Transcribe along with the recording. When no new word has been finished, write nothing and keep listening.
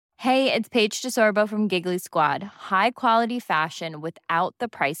Hey, it's Paige DeSorbo from Giggly Squad. High quality fashion without the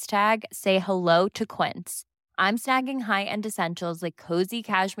price tag. Say hello to Quince. I'm snagging high-end essentials like cozy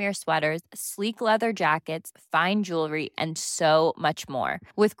cashmere sweaters, sleek leather jackets, fine jewelry, and so much more.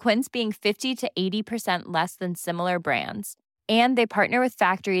 With Quince being 50 to 80% less than similar brands. And they partner with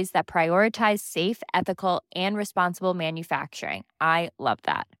factories that prioritize safe, ethical, and responsible manufacturing. I love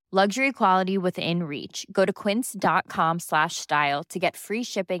that. Luxury quality within reach. Go to quince.com/style to get free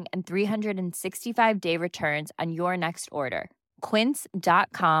shipping and 365-day returns on your next order.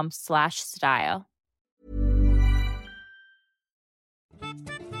 Quince.com/style.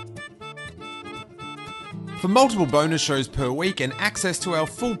 For multiple bonus shows per week and access to our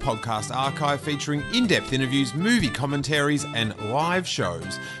full podcast archive featuring in-depth interviews, movie commentaries, and live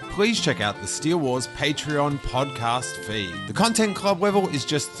shows, please check out the Steele Wars Patreon podcast feed. The Content Club level is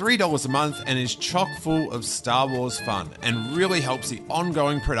just $3 a month and is chock full of Star Wars fun and really helps the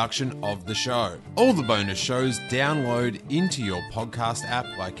ongoing production of the show. All the bonus shows download into your podcast app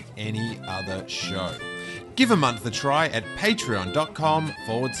like any other show. Give a month a try at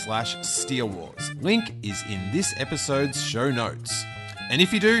patreon.com/Steele Wars. Link is in this episode's show notes. And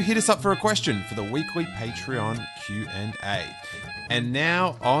if you do, hit us up for a question for the weekly Patreon Q&A. And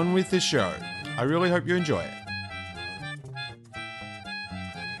now, on with the show. I really hope you enjoy it.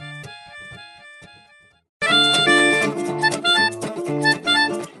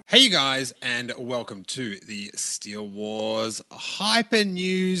 Hey you guys, and welcome to the Steele Wars Hyper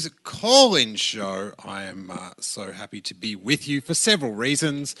News call-in show. I am so happy to be with you for several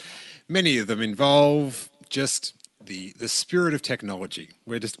reasons. Many of them involve just the spirit of technology.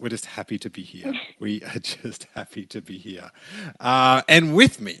 We're just happy to be here. We are just happy to be here. And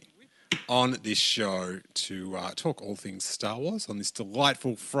with me on this show to talk all things Star Wars on this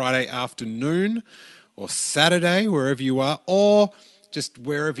delightful Friday afternoon or Saturday, wherever you are, or just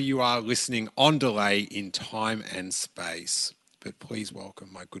wherever you are listening on delay in time and space. But please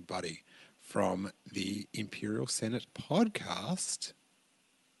welcome my good buddy from the Imperial Senate podcast.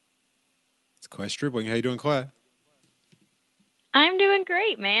 It's Claire Stribling. How you doing, Claire? I'm doing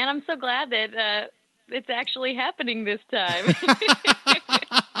great, man. I'm so glad that it's actually happening this time.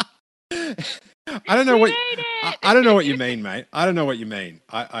 I don't know I don't know what you mean, mate. I don't know what you mean.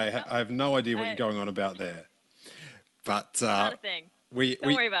 I have no idea what you're going on about there. But not a thing. Don't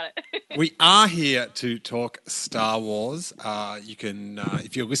worry about it. We are here to talk Star Wars. You can,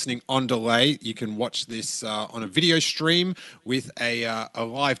 if you're listening on delay, you can watch this on a video stream with a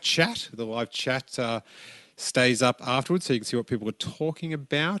live chat. The live chat stays up afterwards, so you can see what people are talking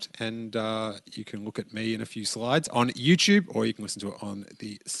about, and you can look at me in a few slides on YouTube, or you can listen to it on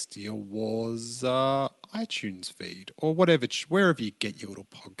the Steele Wars iTunes feed, or wherever you get your little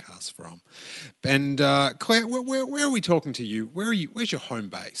podcasts from. And Claire, where are we talking to you? Where's your home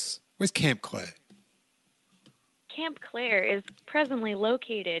base? Where's Camp Claire? Camp Claire is presently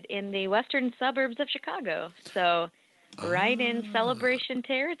located in the western suburbs of Chicago, so right in Celebration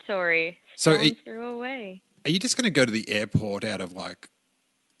territory. So throw away. Are you just going to go to the airport out of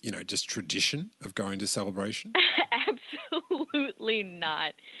just tradition of going to Celebration? Absolutely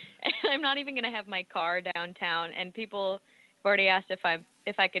not. I'm not even going to have my car downtown, and people have already asked if I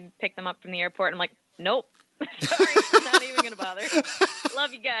could pick them up from the airport. I'm like, nope. Sorry, I'm not even going to bother.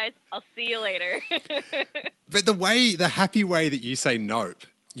 Love you guys. I'll see you later. But the happy way that you say nope,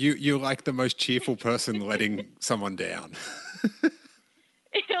 you're like the most cheerful person letting someone down.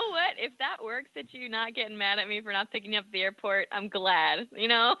 You know what? If that works, that you not getting mad at me for not picking you up at the airport, I'm glad,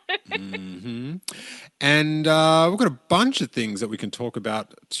 Mm-hmm. And we've got a bunch of things that we can talk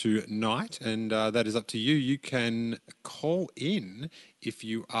about tonight, and that is up to you. You can call in if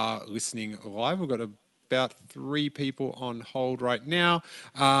you are listening live. We've got about 3 people on hold right now.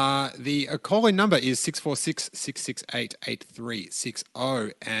 The call-in number is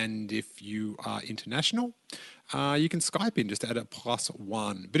 646-668-8360, and if you are international, you can Skype in just at a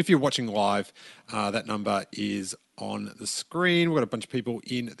 +1. But if you're watching live, that number is on the screen. We've got a bunch of people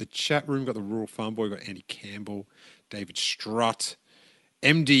in the chat room. We've got the Rural Farm Boy, we've got Andy Campbell, David Strutt,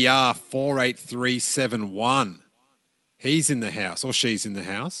 MDR 48371. He's in the house, or she's in the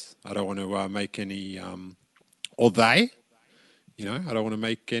house. I don't want to make any, or they, I don't want to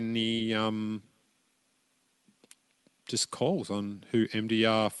make any just calls on who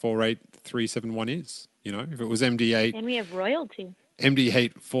MDR 48371 is. If it was MD8... And we have royalty.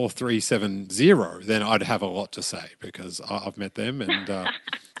 MD8 4370, then I'd have a lot to say, because I've met them, and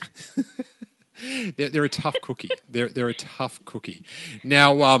they're a tough cookie. They're a tough cookie.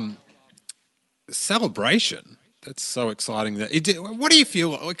 Now, Celebration, that's so exciting. What do you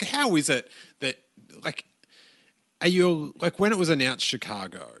feel like? How is it that, are you, when it was announced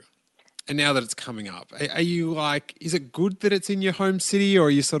Chicago, And now that it's coming up, are you like, is it good that it's in your home city, or are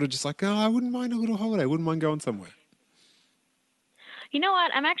you sort of just like, oh, I wouldn't mind a little holiday, wouldn't mind going somewhere? You know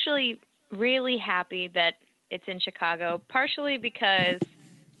what? I'm actually really happy that it's in Chicago, partially because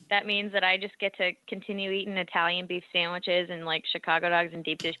that means that I just get to continue eating Italian beef sandwiches and like Chicago dogs and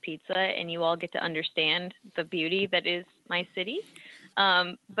deep dish pizza, and you all get to understand the beauty that is my city.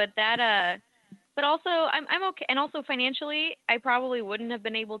 But also I'm okay, and also financially, I probably wouldn't have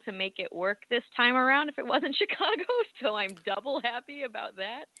been able to make it work this time around if it wasn't Chicago. So I'm double happy about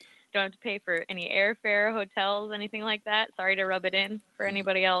that. Don't have to pay for any airfare, hotels, anything like that. Sorry to rub it in for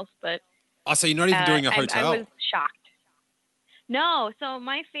anybody else, but Oh, so you're not even doing a I was hotel? shocked. No, so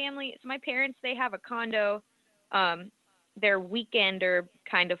my parents, they have a condo, um, their weekender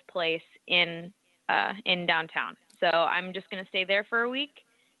kind of place in downtown. So I'm just gonna stay there for a week,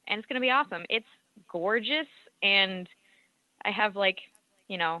 and it's gonna be awesome. It's gorgeous, and I have like,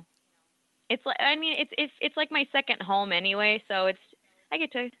 you know, it's like I mean, it's like my second home anyway. So I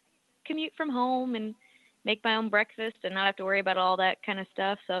get to commute from home and make my own breakfast and not have to worry about all that kind of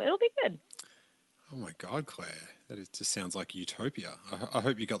stuff. So it'll be good. Oh my God, Claire, just sounds like utopia. I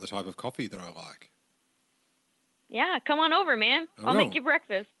hope you got the type of coffee that I like. Yeah, come on over, man. I I'll make will. you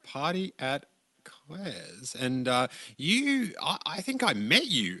breakfast. Party at Claire's. And I think I met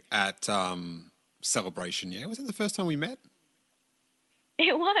you at Celebration, yeah? Was it the first time we met?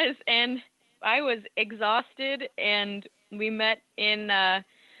 It was, and I was exhausted, and we met in.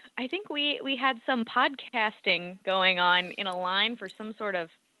 I think we had some podcasting going on in a line for some sort of,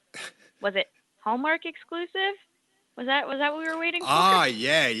 was it Hallmark exclusive? Was that what we were waiting for? Ah,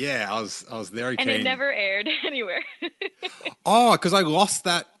 yeah, yeah. I was very And it keen. never aired anywhere. Oh, because I lost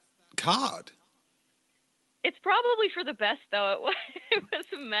that card. It's probably for the best, though. It was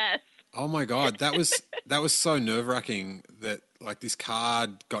a mess. Oh my God, that was so nerve-wracking that like this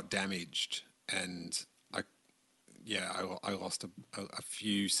card got damaged, and I yeah, I lost a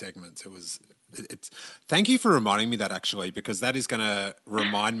few segments. It's thank you for reminding me that, actually, because that is going to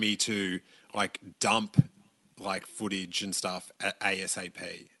remind me to like dump like footage and stuff at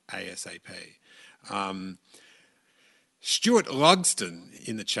ASAP. Um, Stuart Lugston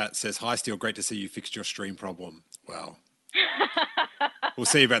in the chat says, "Hi, Steele. Great to see you fixed your stream problem." Well, we'll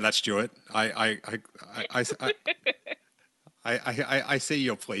see about that, Stuart. I see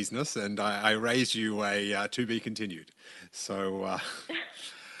your pleasness, and I raised you a to be continued. So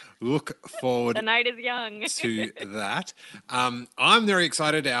look The forward night is young. to that. I'm very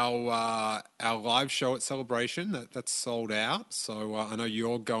excited. Our live show at Celebration that's sold out. So I know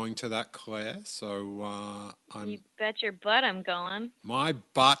you're going to that, Claire. So You bet your butt I'm going. my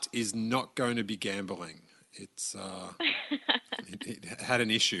butt is not going to be gambling. It's it had an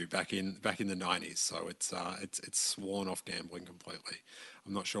issue back in the 90s, so it's sworn off gambling completely.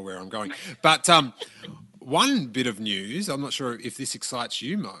 I'm not sure where I'm going, but one bit of news. I'm not sure if this excites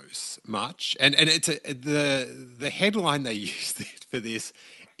you most much, and it's the headline they used for this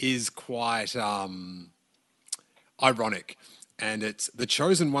is quite ironic, and it's "The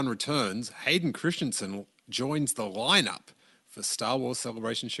Chosen One returns. Hayden Christensen joins the lineup for Star Wars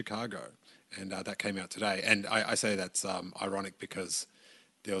Celebration Chicago." And that came out today. And I say that's ironic because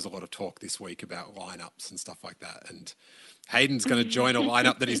there was a lot of talk this week about lineups and stuff like that. And Hayden's going to join a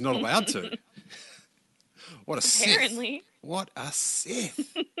lineup that he's not allowed to. What a Sith! Apparently. What a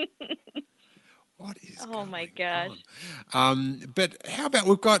Sith! What is Oh my going gosh. on? But how about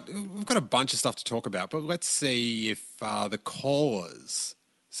we've got a bunch of stuff to talk about, but let's see if the callers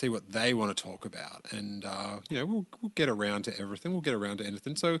see what they want to talk about, and we'll get around to everything. We'll get around to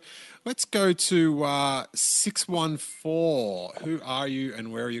anything. So let's go to 614. Who are you, and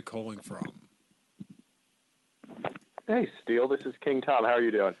where are you calling from? Hey, Steele, this is King Tom. How are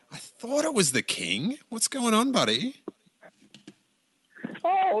you doing? I thought it was the King. What's going on, buddy?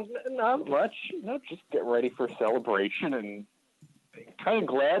 Oh, not much. No, just get ready for Celebration, and kind of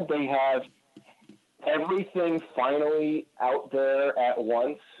glad they have everything finally out there at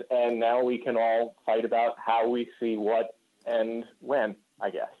once, and now we can all fight about how we see what and when, I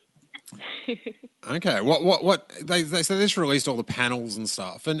guess. Okay, what they so they just released all the panels and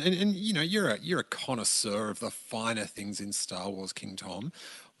stuff, and you're a connoisseur of the finer things in Star Wars, King Tom.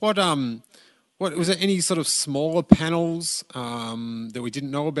 What was there any sort of smaller panels that we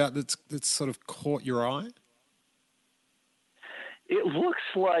didn't know about that's sort of caught your eye? It looks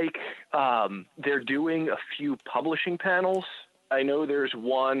like they're doing a few publishing panels. I know there's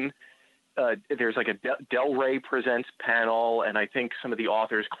one. There's like a Del Rey Presents panel, and I think some of the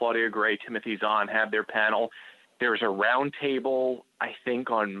authors, Claudia Gray, Timothy Zahn, have their panel. There's a round table, I think,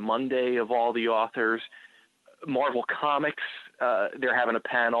 on Monday of all the authors. Marvel Comics they're having a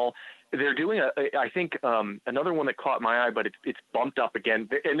panel. They're doing I think another one that caught my eye, but it's bumped up again.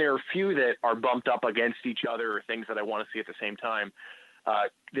 And there are a few that are bumped up against each other, or things that I want to see at the same time.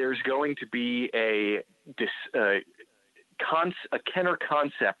 There's going to be a Kenner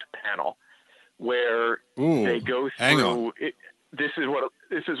concept panel where they go through. This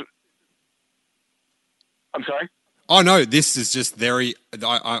is. I'm sorry. Oh no, this is just very.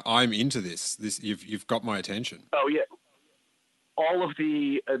 I'm into this. You've got my attention. Oh yeah. All of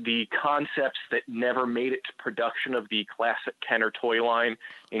the concepts that never made it to production of the classic Kenner toy line,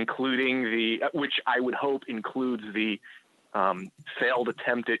 including which I would hope includes the failed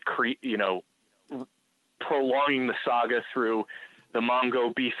attempt at prolonging the saga through the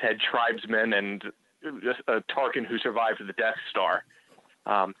Mongo Beefhead tribesmen and Tarkin who survived the Death Star.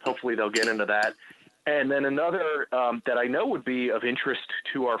 Hopefully they'll get into that. And then another that I know would be of interest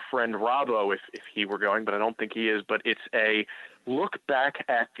to our friend Robbo if he were going, but I don't think he is, but it's a look back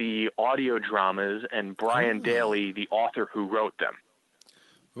at the audio dramas and Brian Daly, the author who wrote them.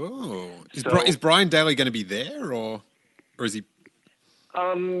 Oh, is Brian Daly going to be there, or is he?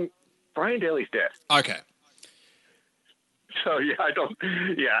 Brian Daly's dead. Okay. So yeah, I don't.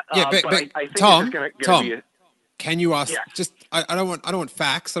 Yeah, but I think Tom, it's gonna be can you ask? Yeah. Just I don't want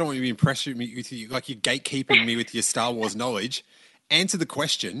facts. I don't want you to be impressed with me with you, like you're gatekeeping me with your Star Wars knowledge. Answer the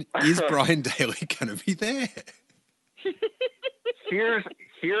question: is Brian Daly going to be there? Here's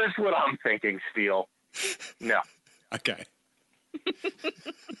what I'm thinking, Steele. No. Okay.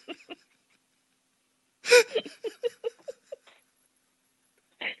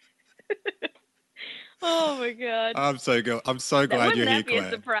 Oh my God! I'm so glad you're here, Wouldn't that be Claire. a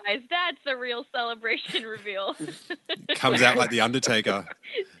surprise? That's the real celebration reveal. Comes out like the Undertaker.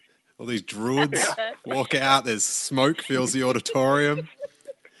 All these druids walk out. There's smoke fills the auditorium,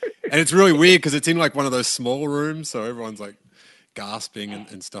 and it's really weird because it's in like one of those small rooms, so everyone's like gasping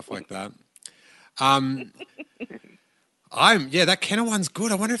and stuff like that. That Kenner one's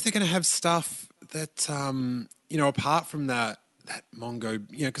good. I wonder if they're going to have stuff that apart from that Mongo,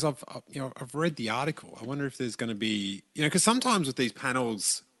 because I've read the article. I wonder if there's going to be, because sometimes with these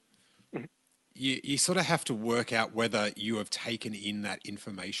panels, you sort of have to work out whether you have taken in that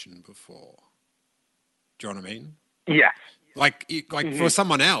information before. Do you know what I mean? Yeah. Like for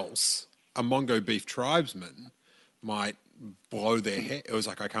someone else, a Mongo beef tribesman might blow their head. It was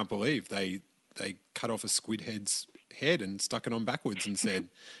like, I can't believe they cut off a squid head's head and stuck it on backwards and said,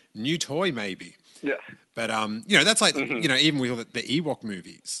 new toy maybe. Yeah. But that's like even with the Ewok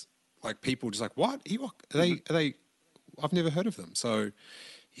movies, like people just like, what Ewok? Are they? I've never heard of them. So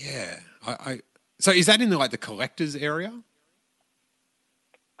yeah, so is that in the collector's area?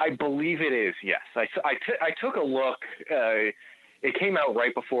 I believe it is. Yes, I took a look. It came out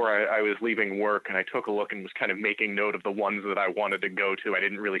right before I was leaving work, and I took a look and was kind of making note of the ones that I wanted to go to. I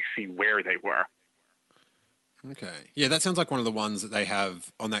didn't really see where they were. Okay. Yeah, that sounds like one of the ones that they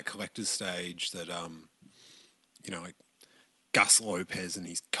have on that collector's stage that, like Gus Lopez and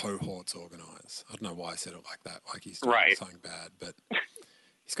his cohorts organise. I don't know why I said it like that, like he's doing something bad, but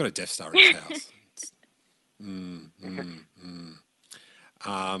he's got a Death Star in his house.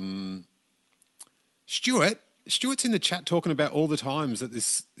 Stuart's in the chat talking about all the times that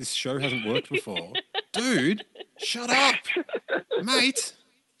this show hasn't worked before. Dude, shut up. Mate,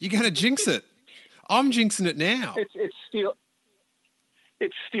 you're going to jinx it. I'm jinxing it now. It's Steel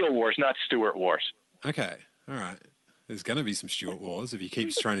Wars, not Stuart Wars. Okay, all right. There's going to be some Stuart Wars if he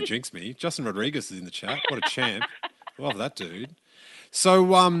keeps trying to jinx me. Justin Rodriguez is in the chat. What a champ. Love that dude.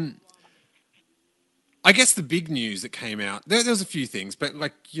 So, I guess the big news that came out, there was a few things, but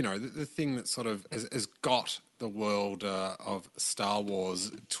the thing that sort of has got the world of Star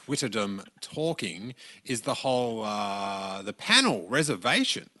Wars Twitterdom talking is the whole, the panel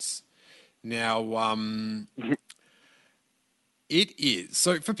reservations. Now, it is.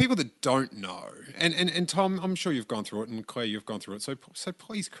 So for people that don't know, and Tom, I'm sure you've gone through it, and Claire, you've gone through it, so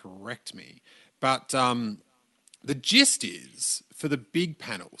please correct me. But the gist is, for the big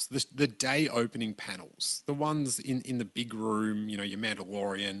panels, the day opening panels, the ones in the big room, your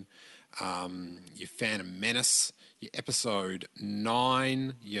Mandalorian, your Phantom Menace, your Episode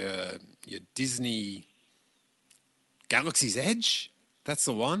 9, your Disney Galaxy's Edge, that's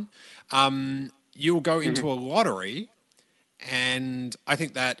the one. You'll go into a lottery, and I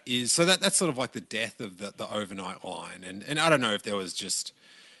think that is so that's sort of like the death of the overnight line. And I don't know if there was just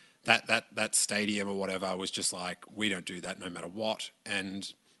that stadium or whatever was just like, we don't do that no matter what.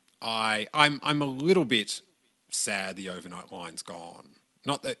 And I'm a little bit sad the overnight line's gone.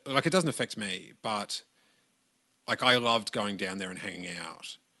 Not that it doesn't affect me, but I loved going down there and hanging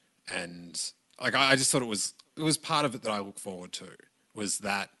out, and I just thought it was it was part of it that I look forward to, was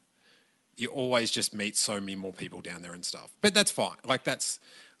that you always just meet so many more people down there and stuff. But that's fine. Like that's,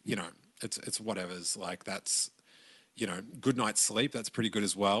 you know, it's whatever's. Like that's, you know, good night's sleep. That's pretty good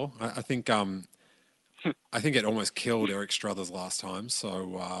as well. I think it almost killed Eric Struthers last time,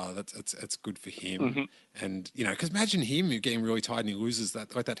 so it's good for him. Mm-hmm. And you know, because imagine him getting really tired and he loses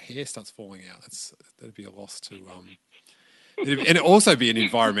that, like that hair starts falling out. That'd be a loss to and it'd also be an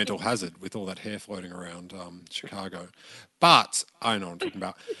environmental hazard with all that hair floating around Chicago. But I know what I'm talking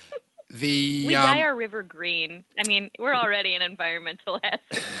about. We dye our river green. I mean, we're already an environmental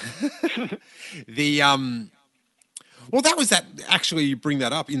hazard. Well, that was that. Actually, you bring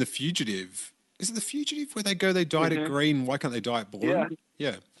that up in The Fugitive. Is it The Fugitive where they dyed it green? Why can't they dye it blue?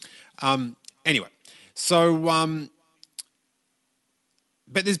 Yeah. Anyway, so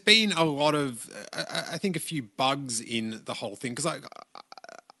but there's been a lot of, I think, a few bugs in the whole thing, because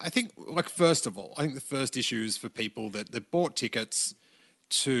I think, like, first of all, I think the first issue is for people that bought tickets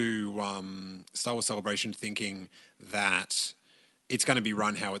to Star Wars Celebration thinking that it's going to be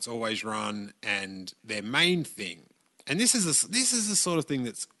run how it's always run, and their main thing. And this is the sort of thing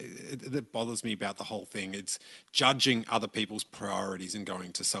that bothers me about the whole thing. It's judging other people's priorities and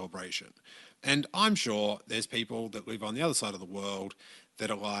going to Celebration. And I'm sure there's people that live on the other side of the world that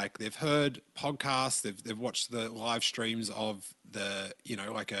are like, they've heard podcasts, they've watched the live streams of the, you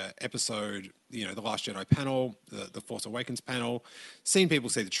know, like a episode, you know, the Last Jedi panel, the Force Awakens panel, seen people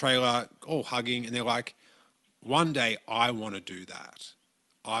see the trailer, all hugging, and they're like, one day I want to do that.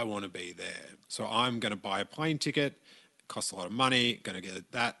 I want to be there. So I'm going to buy a plane ticket. It costs a lot of money, going to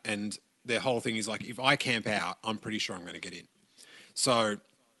get that. And their whole thing is like, if I camp out, I'm pretty sure I'm going to get in. So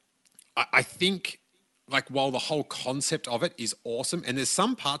I think, like, while the whole concept of it is awesome, and there's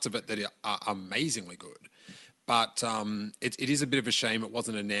some parts of it that are amazingly good, but it is a bit of a shame it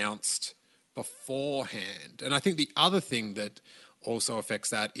wasn't announced beforehand. And I think the other thing that also affects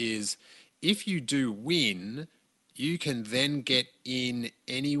that is if you do win, you can then get in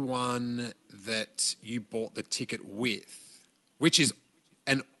anyone that you bought the ticket with, which is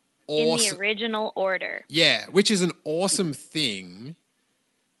an awesome... In the original order. Yeah, which is an awesome thing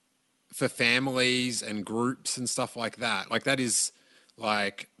for families and groups and stuff like that. Like, that is,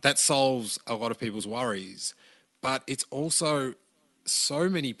 like, that solves a lot of people's worries. But it's also so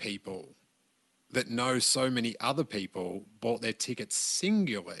many people that know so many other people bought their tickets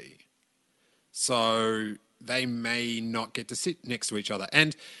singularly. So they may not get to sit next to each other.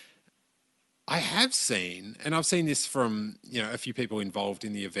 And I have seen, and I've seen this from, you know, a few people involved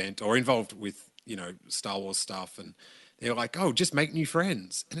in the event or involved with, you know, Star Wars stuff, and they're like, oh, just make new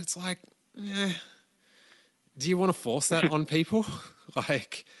friends. And it's like, do you want to force that on people?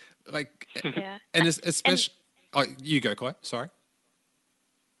 like, yeah. And especially, oh, you go, Chloe, sorry.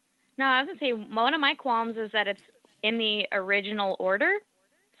 No, I was going to say, one of my qualms is that it's in the original order.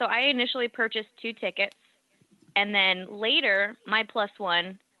 So I initially purchased 2 tickets, and then later, my plus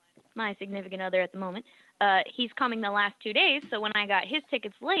one, my significant other at the moment, he's coming the last 2 days. So when I got his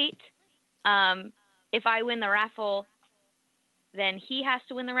tickets late, if I win the raffle, then he has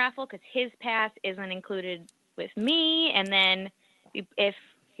to win the raffle because his pass isn't included with me. And then if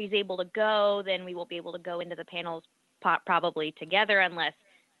he's able to go, then we will be able to go into the panels probably together unless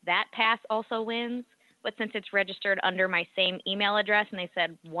that pass also wins. But since it's registered under my same email address, and they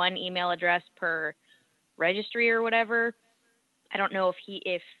said 1 email address per registry or whatever, I don't know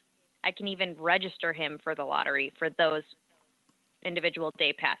if I can even register him for the lottery for those individual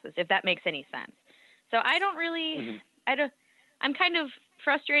day passes, if that makes any sense. So I don't really, I'm kind of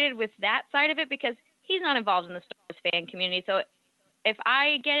frustrated with that side of it because he's not involved in the Star Wars fan community. So if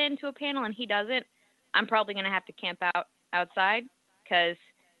I get into a panel and he doesn't, I'm probably going to have to camp out outside because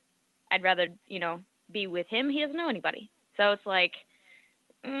I'd rather, you know, be with him. He doesn't know anybody. So it's like,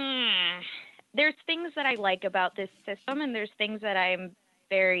 there's things that I like about this system, and there's things that I'm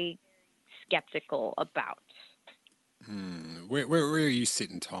very skeptical about. Where are you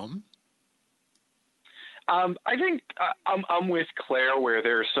sitting, Tom? I think I'm with Claire where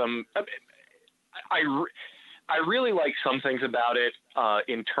there's some. I really like some things about it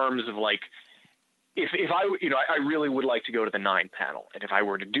in terms of, like, if I, you know, I really would like to go to the 9 panel, and if I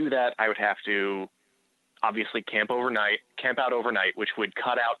were to do that, I would have to obviously camp out overnight, which would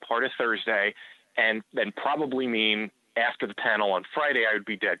cut out part of Thursday, and then probably mean after the panel on Friday I would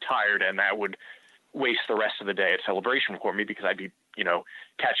be dead tired, and that would waste the rest of the day at Celebration for me because I'd be, you know,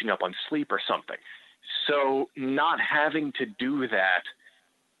 catching up on sleep or something. So not having to do that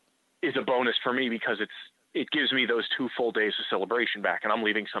is a bonus for me because it gives me those 2 full days of Celebration back, and I'm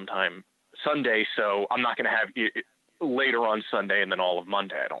leaving sometime Sunday, so I'm not going to have it later on Sunday and then all of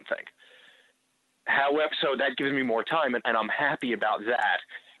Monday, I don't think. However, so that gives me more time, and I'm happy about that,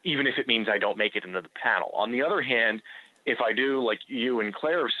 even if it means I don't make it into the panel. On the other hand, if I do, like you and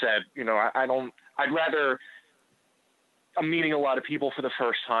Claire have said, I'd rather, I'm meeting a lot of people for the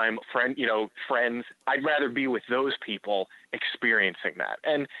first time, friends. I'd rather be with those people experiencing that.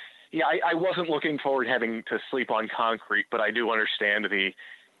 And yeah, I wasn't looking forward to having to sleep on concrete, but I do understand the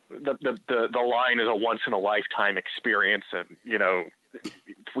line is a once in a lifetime experience. And,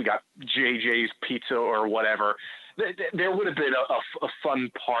 if we got JJ's Pizza or whatever, there would have been a fun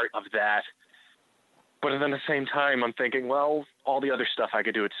part of that. But then at the same time, I'm thinking, well, all the other stuff I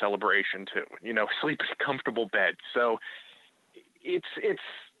could do at Celebration too. Sleep in a comfortable bed. So it's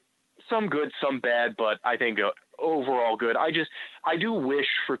some good, some bad, but I think overall good. I do wish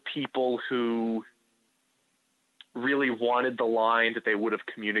for people who really wanted the line that they would have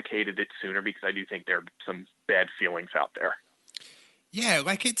communicated it sooner, because I do think there are some bad feelings out there. Yeah,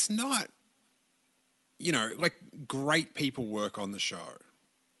 like it's not, like great people work on the show,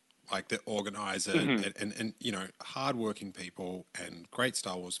 like the organizer and hardworking people and great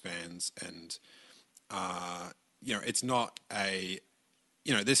Star Wars fans. And, it's not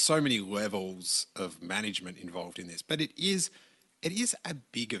there's so many levels of management involved in this, but it is a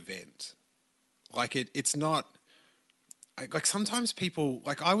big event. Like it's not, like sometimes people,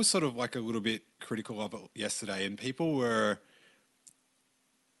 like I was sort of like a little bit critical of it yesterday, and people were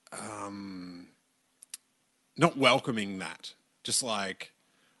not welcoming that. Just like,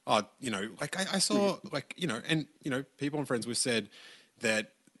 like I saw like, and, people and friends were said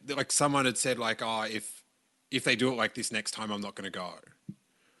that like someone had said like, oh, if they do it like this next time, I'm not going to go.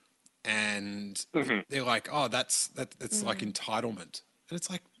 And they're like, oh, that's like entitlement. And it's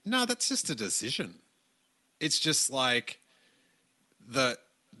like, no, that's just a decision. It's just like the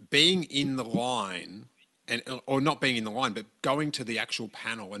being in the line or not being in the line, but going to the actual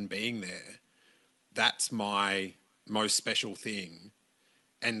panel and being there. That's my most special thing.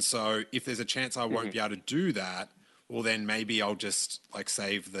 And so if there's a chance I won't be able to do that, well, then maybe I'll just like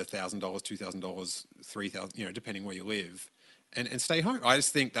save the $1,000, $2,000, $3,000, depending where you live, and stay home. I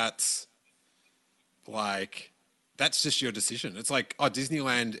just think that's just your decision. It's like, oh,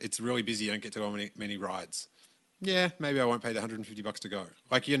 Disneyland, it's really busy. You don't get to go on many rides. Yeah, maybe I won't pay the $150 to go.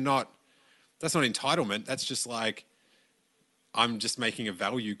 Like that's not entitlement. That's just like, I'm just making a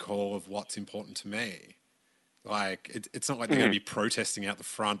value call of what's important to me. Like, it's not like they're going to be protesting out the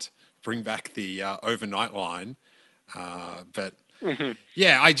front, bring back the overnight line. But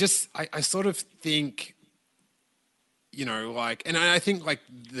yeah, I sort of think, like, and I think like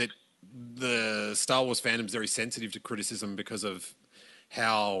that the Star Wars fandom is very sensitive to criticism because of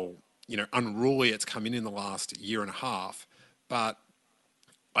how, unruly it's come in the last year and a half. But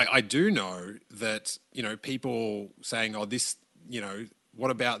I do know that, people saying, oh, this,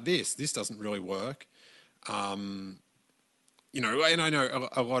 what about this? This doesn't really work. And I know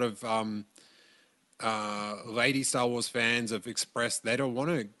a lot of lady Star Wars fans have expressed they don't want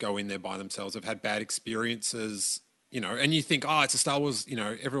to go in there by themselves. They've had bad experiences, and you think, oh, it's a Star Wars,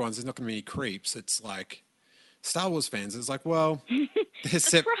 there's not going to be any creeps. It's like Star Wars fans. It's like, well,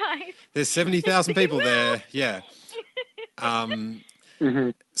 there's 70,000 people there. Yeah.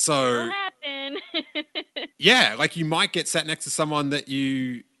 So It'll happen. yeah, like you might get sat next to someone that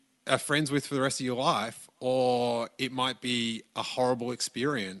you are friends with for the rest of your life, or it might be a horrible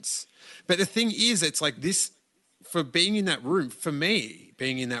experience. But the thing is, it's like this, for being in that room, for me,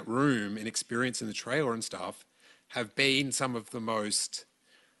 being in that room and experiencing the trailer and stuff have been some of the most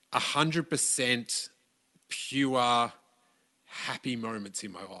 100% pure happy moments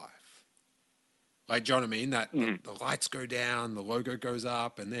in my life. Like, do you know what I mean? That the lights go down, the logo goes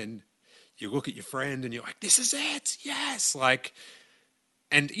up, and then you look at your friend and you're like, this is it. Yes. Like,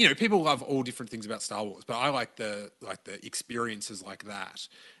 and people love all different things about Star Wars, but I like the experiences like that.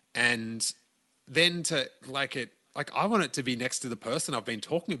 And then to like it, like I want it to be next to the person I've been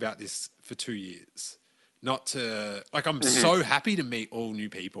talking about this for 2 years. Not to, like, I'm so happy to meet all new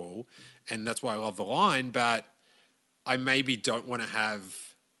people, and that's why I love the line, but I maybe don't want to have,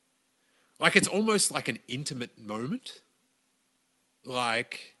 like, it's almost like an intimate moment.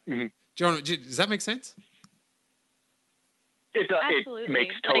 Like, does that make sense? It does. Absolutely. It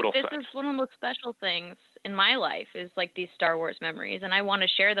makes total sense. This is one of the most special things in my life is like these Star Wars memories, and I want to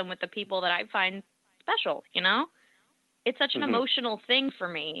share them with the people that I find special, It's such an emotional thing for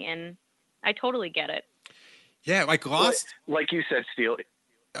me, and I totally get it. Yeah, like like you said, Steele.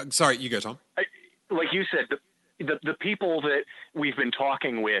 Sorry, you go, Tom. Like you said, the people that we've been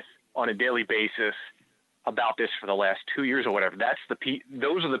talking with on a daily basis about this for the last 2 years or whatever,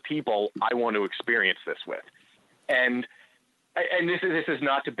 those are the people I want to experience this with. And and this is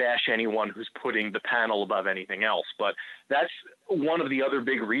not to bash anyone who's putting the panel above anything else, but that's one of the other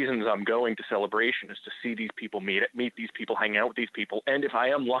big reasons I'm going to Celebration, is to see these people, meet these people, hang out with these people, and if I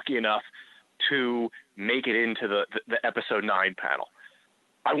am lucky enough to make it into the episode 9 panel,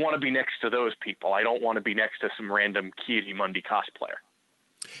 I want to be next to those people. I don't want to be next to some random Ki-Adi-Mundi cosplayer.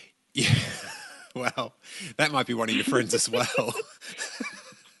 Yeah, well, that might be one of your friends as well.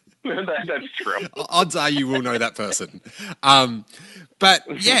 That's true. Odds are you will know that person.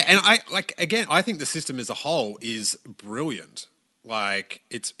 But yeah, and I think the system as a whole is brilliant. Like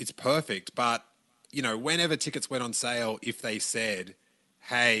it's perfect. But you know, whenever tickets went on sale, if they said,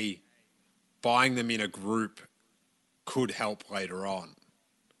 "Hey, buying them in a group could help later on,"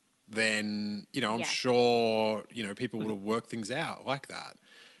 then you know I'm sure you know people would have worked things out like that,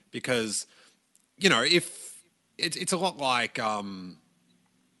 because you know if it's a lot like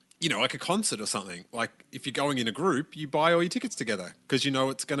you know, like a concert or something. Like if you're going in a group, you buy all your tickets together because you know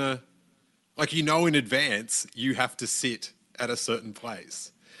it's gonna, like you know in advance you have to sit at a certain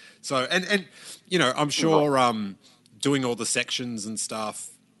place. So and you know I'm sure doing all the sections and stuff,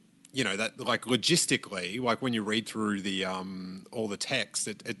 you know that like logistically, like when you read through the all the text,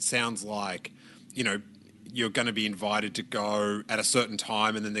 it sounds like you know you're going to be invited to go at a certain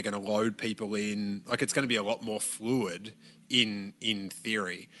time and then they're going to load people in. Like it's going to be a lot more fluid in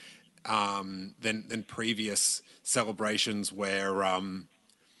theory than previous celebrations where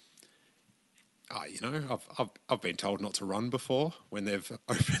you know I've been told not to run before when they've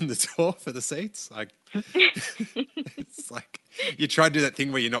opened the door for the seats. Like it's like you try to do that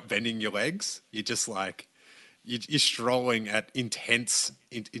thing where you're not bending your legs. You're just like you're strolling at intense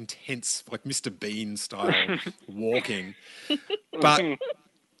like Mr. Bean style walking. But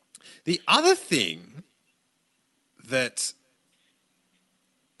the other thing that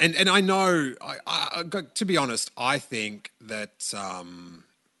and I know I to be honest, I think that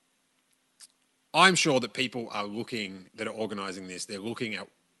I'm sure that people are looking that are organising this. They're looking at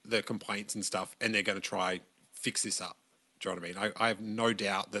the complaints and stuff, and they're going to try fix this up. Do you know what I mean? I have no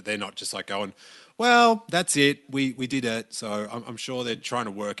doubt that they're not just like going, well, that's it. We did it. So I'm sure they're trying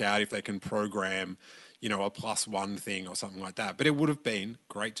to work out if they can program, you know, a +1 thing or something like that. But it would have been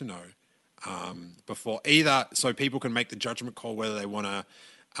great to know before, either so people can make the judgment call whether they want to,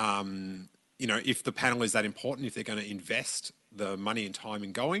 you know, if the panel is that important, if they're going to invest the money and time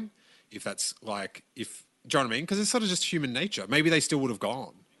in going, if that's like, if, do you know what I mean? Because it's sort of just human nature. Maybe they still would have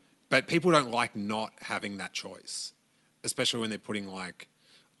gone, but people don't like not having that choice, especially when they're putting like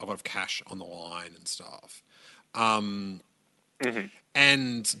a lot of cash on the line and stuff.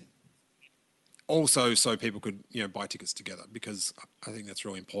 And also so people could, you know, buy tickets together, because I think that's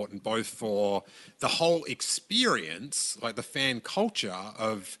really important, both for the whole experience, like the fan culture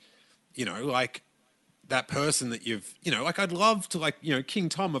of, you know, like that person that you've, you know, like I'd love to, like, you know, King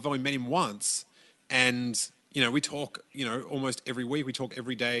Tom, I've only met him once, and, you know, we talk, you know, almost every week, we talk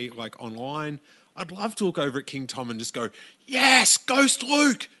every day, like online. I'd love to look over at King Tom and just go, yes, Ghost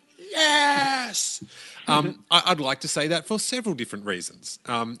Luke, yes. I'd like to say that for several different reasons.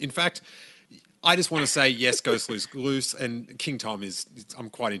 In fact, I just want to say yes, Ghost Luke's loose, and King Tom is.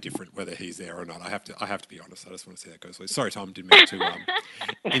 I'm quite indifferent whether he's there or not. I have to be honest. I just want to say that Ghost loose. Sorry, Tom, didn't mean to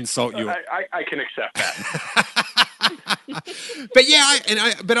insult you. I can accept that. But yeah,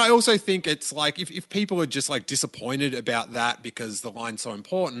 but I also think it's like if people are just like disappointed about that because the line's so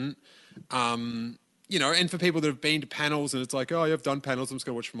important, you know, and for people that have been to panels and it's like, oh, I've done panels, I'm just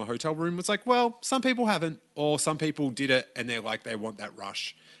going to watch from my hotel room. It's like, well, some people haven't, or some people did it and they're like, they want that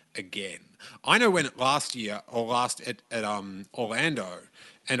rush again. I know when last at Orlando,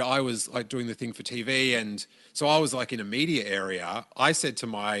 and I was like doing the thing for TV, and so I was like in a media area. I said to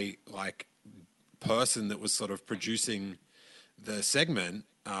my like person that was sort of producing the segment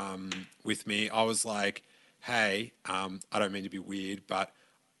with me, I was like, hey, I don't mean to be weird, but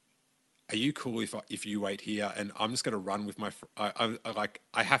are you cool if you wait here and I'm just going to run with my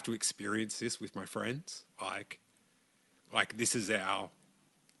I have to experience this with my friends, like this is our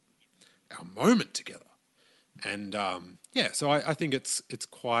moment together. And yeah, so I think it's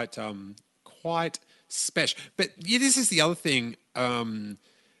quite special. But yeah, this is the other thing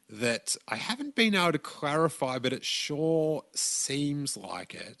that I haven't been able to clarify, but it sure seems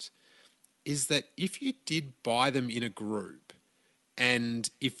like it, is that if you did buy them in a group, and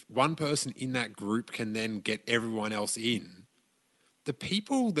if one person in that group can then get everyone else in, the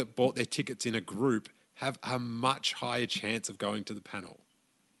people that bought their tickets in a group have a much higher chance of going to the panel.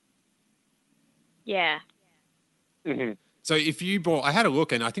 Yeah. Mm-hmm. So if you bought, I had a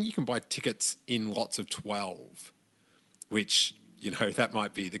look, and I think you can buy tickets in lots of 12, which, you know, that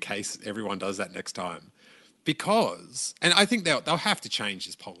might be the case. Everyone does that next time. because, and I think they'll have to change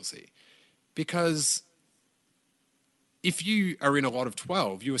this policy, because if you are in a lot of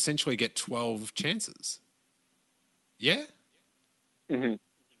 12, you essentially get 12 chances. Yeah? I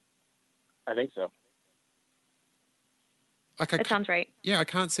think so. Like That sounds right. Yeah, I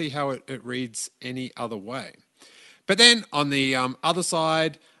can't see how it reads any other way. But then on the other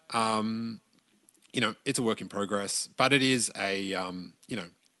side, it's a work in progress, but it is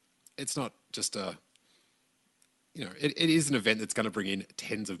it's not just it is an event that's going to bring in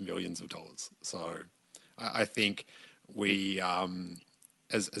tens of millions of dollars. So I think we,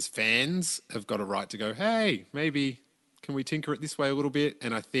 as fans, have got a right to go, hey, maybe can we tinker it this way a little bit?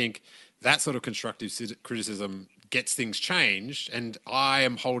 And I think that sort of constructive criticism gets things changed, and I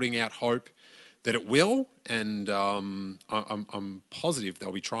am holding out hope that it will, and I'm positive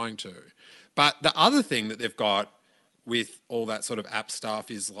they'll be trying to. But the other thing that they've got with all that sort of app stuff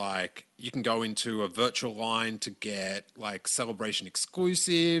is like you can go into a virtual line to get like celebration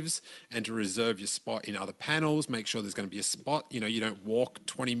exclusives and to reserve your spot in other panels, make sure there's going to be a spot. You don't walk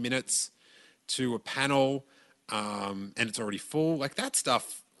 20 minutes to a panel and it's already full. Like that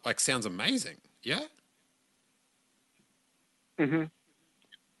stuff like sounds amazing. Yeah? As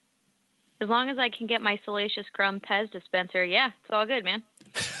long as I can get my Salacious Crumb Pez dispenser, yeah, it's all good, man.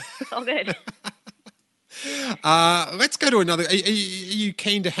 It's all good. Let's go to another. Are you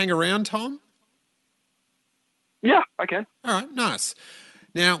keen to hang around, Tom? Yeah, I can. All right, nice.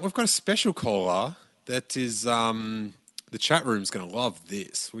 Now, we've got a special caller that is, the chat room's going to love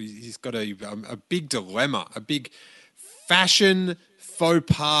this. He's got a big dilemma, a big fashion faux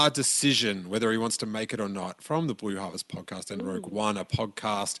pas decision, whether he wants to make it or not, from the Blue Harvest podcast and Rogue One, a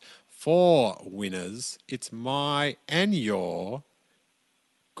podcast for winners. It's my and your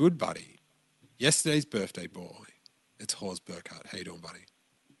good buddy, yesterday's birthday boy. It's Horst Burkhardt. How you doing, buddy?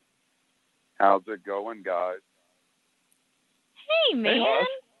 How's it going, guys? Hey, man.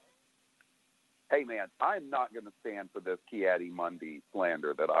 Hey, man, I'm not going to stand for this Kiadi Mundi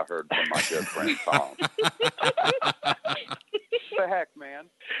slander that I heard from my good friend Tom. The heck, man?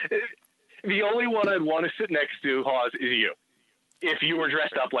 The only one I'd want to sit next to, Hawes, is you. If you were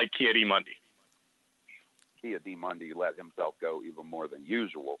dressed up like Kiadi Mundi. Kiadi Mundi let himself go even more than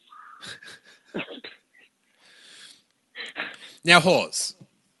usual. Now, Hawes,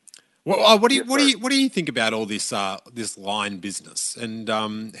 what do you think about all this this line business, and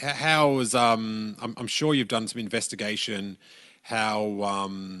how is I'm sure you've done some investigation how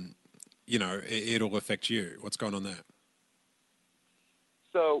it'll affect you. What's going on there?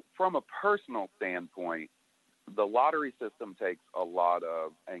 So, from a personal standpoint, the lottery system takes a lot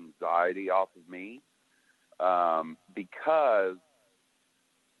of anxiety off of me because,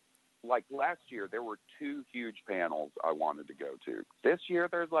 like last year, there were 2 huge panels I wanted to go to. This year,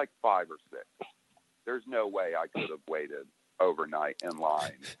 there's like 5 or 6. There's no way I could have waited overnight in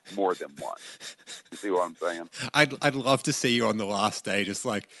line more than once. You see what I'm saying? I'd love to see you on the last day, just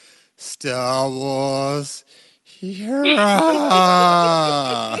like Star Wars. Yeah.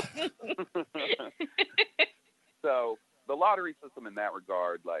 So the lottery system in that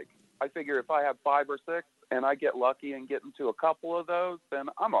regard, like I figure if I have 5 or 6 and I get lucky and get into a couple of those, then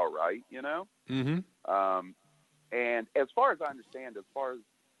I'm all right, Mm-hmm. And as far as I understand, as far as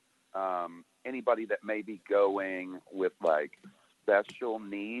anybody that may be going with like special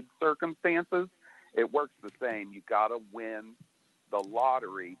needs circumstances, it works the same. You got to win the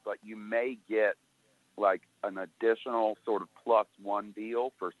lottery, but you may get like an additional sort of +1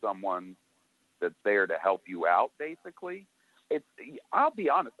 deal for someone that's there to help you out, basically. I'll be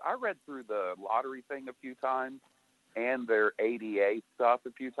honest, I read through the lottery thing a few times and their ADA stuff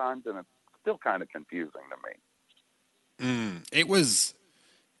a few times, and it's still kind of confusing to me.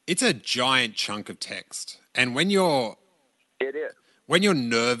 It's a giant chunk of text. And when you're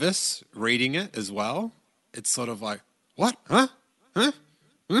nervous reading it as well, it's sort of like, what? Huh?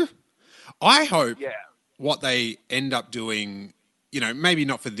 I hope what they end up doing, maybe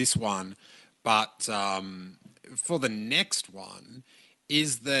not for this one, but for the next one,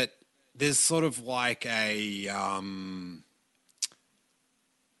 is that there's sort of like a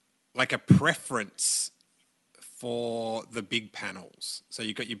preference for the big panels. So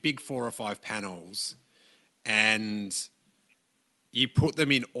you've got your big 4 or 5 panels, and you put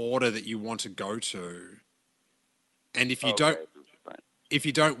them in order that you want to go to. And if you don't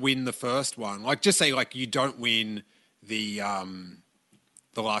win the first one, like just say like you don't win the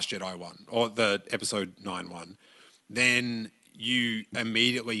Last Jedi one or the Episode 9 one, then you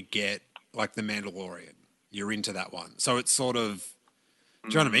immediately get like the Mandalorian. You're into that one. So it's sort of, do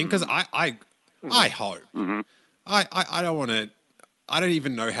you know what I mean? Because I hope. I don't want to, I don't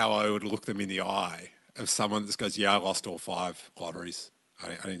even know how I would look them in the eye of someone that just goes, "Yeah, I lost all 5 lotteries.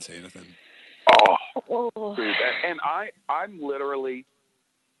 I didn't see anything." Oh. Dude, and I'm literally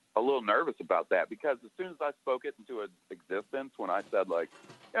a little nervous about that because as soon as I spoke it into existence, when I said like,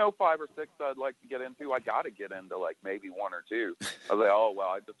 5 or 6 I'd like to get into, I got to get into like maybe 1 or 2. I was like, oh well,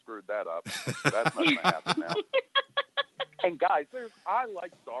 I just screwed that up. That's not going to happen now. And guys, I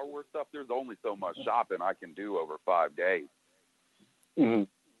like Star Wars stuff. There's only so much shopping I can do over 5 days. Mm-hmm.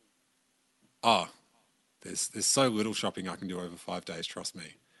 Oh, there's so little shopping I can do over 5 days. Trust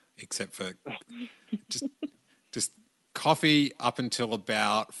me, except for just coffee up until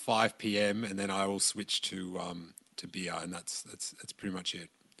about 5 p.m. and then I will switch to beer, and that's pretty much it.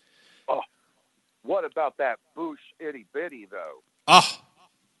 Oh, what about that boosh itty bitty though? Oh,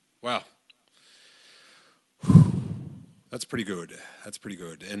 wow. That's pretty good. That's pretty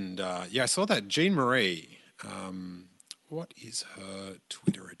good. And yeah, I saw that Jean Marie. What is her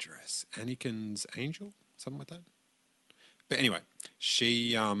Twitter address? Anakin's Angel, something like that. But anyway,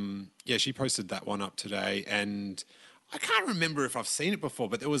 she posted that one up today, and I can't remember if I've seen it before,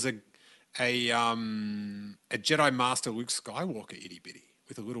 but there was a Jedi Master Luke Skywalker itty bitty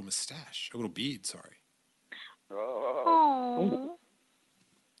with a little mustache, a little beard. Sorry. Oh,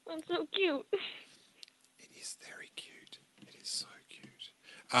 that's so cute. It is very cute. It is so cute.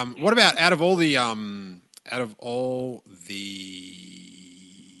 What about out of all the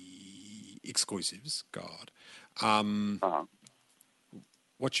exclusives? God,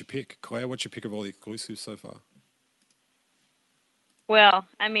 what's your pick, Claire? What's your pick of all the exclusives so far? Well,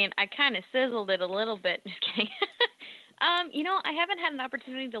 I mean, I kind of sizzled it a little bit. Just kidding. I haven't had an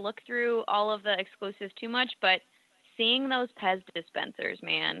opportunity to look through all of the exclusives too much, but seeing those Pez dispensers,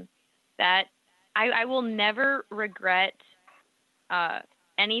 man, that I will never regret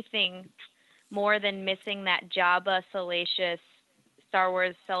anything more than missing that Jabba Salacious Star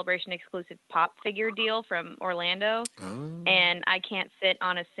Wars Celebration exclusive pop figure deal from Orlando. And I can't sit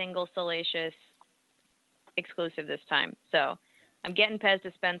on a single Salacious exclusive this time. So I'm getting Pez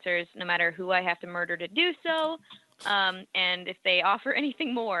dispensers no matter who I have to murder to do so. And if they offer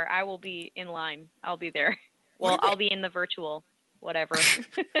anything more, I will be in line. I'll be there. Well, I'll be in the virtual, whatever.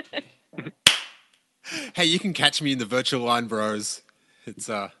 Hey, you can catch me in the virtual line, bros. It's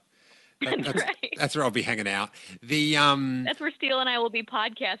That's right. That's where I'll be hanging out. That's where Steele and I will be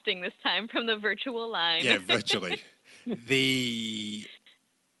podcasting this time from the virtual line. Yeah, virtually.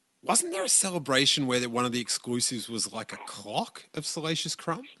 Wasn't there a celebration where one of the exclusives was like a clock of Salacious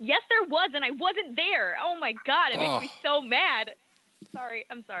Crumb? Yes, there was, and I wasn't there. Oh my God, it makes me so mad.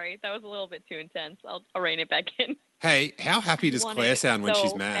 I'm sorry. That was a little bit too intense. I'll rein it back in. Hey, how happy does Claire sound when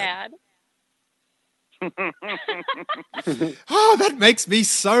she's mad? Oh, that makes me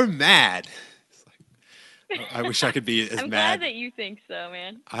so mad. I wish I could be as mad. I'm glad that you think so,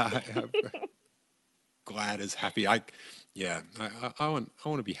 man. I'm glad as happy. I want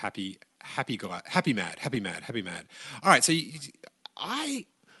to be happy, glad, happy, mad. All right, so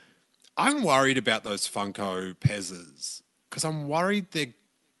I'm worried about those Funko Pezzas because I'm worried they're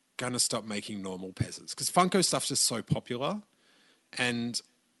gonna stop making normal Pezzas because Funko stuff's just so popular, and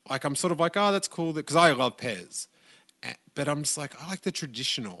like I'm sort of like, oh, that's cool because I love Pez, but I'm just like I like the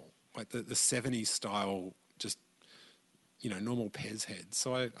traditional, like the 70s style, just normal Pez heads.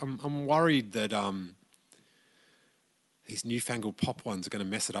 So I'm worried that these newfangled pop ones are going to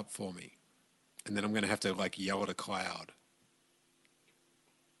mess it up for me, and then I'm going to have to like yell at a cloud.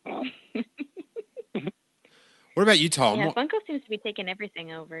 What about you, Tom? Yeah, Funko seems to be taking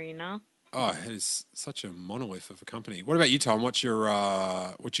everything over, Oh, it is such a monolith of a company. What about you, Tom? What's your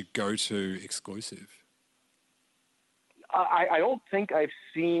go-to exclusive? I don't think I've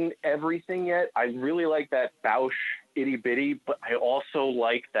seen everything yet. I really like that Bausch itty bitty, but I also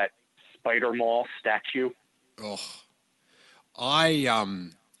like that Spider Mall statue. Oh,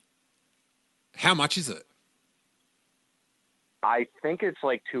 how much is it? I think it's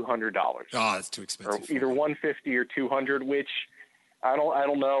like $200. Oh, that's too expensive. Or either $150 or $200, which I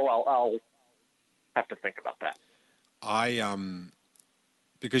don't know. I'll have to think about that.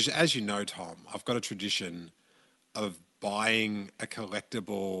 Because as you know, Tom, I've got a tradition of buying a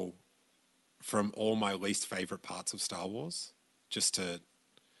collectible from all my least favorite parts of Star Wars, just to.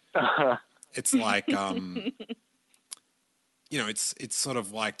 It's like it's sort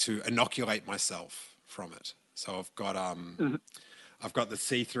of like to inoculate myself from it. So I've got the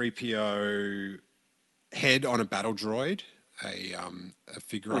C-3PO head on a battle droid, a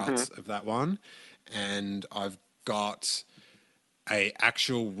figure art of that one, and I've got a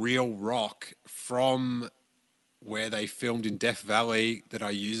actual real rock from where they filmed in Death Valley that I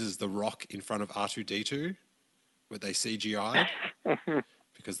use as the rock in front of R2-D2, where they CGI'd,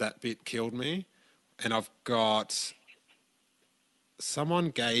 because that bit killed me. and I've got someone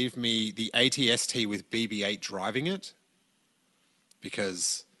gave me the ATST with BB-8 driving it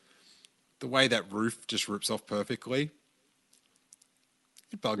because the way that roof just rips off perfectly,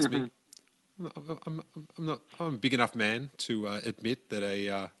 it bugs me. I'm a big enough man to admit that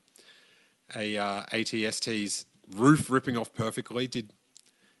a ATST's roof ripping off perfectly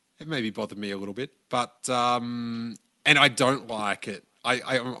it maybe bothered me a little bit, but and I don't like it.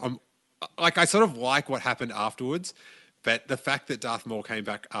 I'm like, I sort of like what happened afterwards, but the fact that Darth Maul came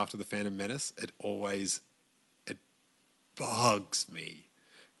back after the Phantom Menace, it bugs me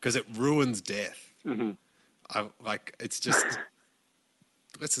because it ruins death. It's just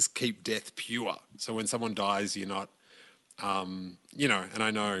let's just keep death pure. So when someone dies, you're not, and I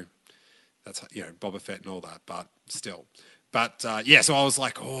know that's Boba Fett and all that, but still. But so I was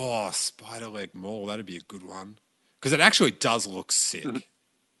like, oh, Spider Leg Maul, that'd be a good one because it actually does look sick.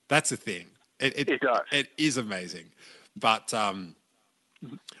 That's the thing. It does. It is amazing, but I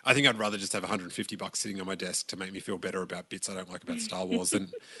think I'd rather just have $150 sitting on my desk to make me feel better about bits I don't like about Star Wars than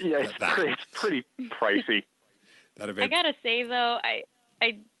it's pretty pricey. I gotta say though,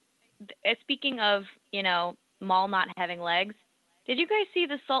 I speaking of Maul not having legs, did you guys see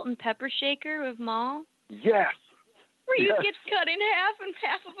the salt and pepper shaker with Maul? Yes. Where you get cut in half and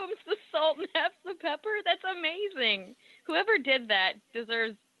half of them's the salt and half's the pepper? That's amazing. Whoever did that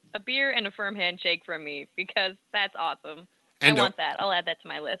deserves a beer and a firm handshake from me because that's awesome. And I want that. I'll add that to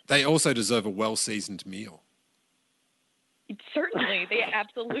my list. They also deserve a well-seasoned meal. Certainly. They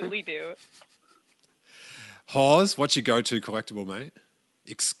absolutely do. Hawes, what's your go-to collectible, mate?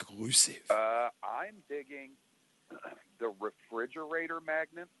 Exclusive. I'm digging the refrigerator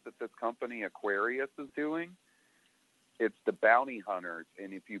magnets that this company Aquarius is doing. It's the bounty hunters,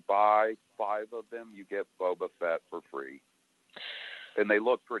 and if you buy 5 of them, you get Boba Fett for free. And they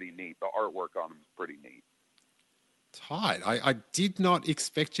look pretty neat. The artwork on them is pretty neat. Tight. I did not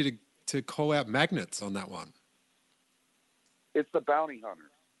expect you to call out magnets on that one. It's the bounty hunters.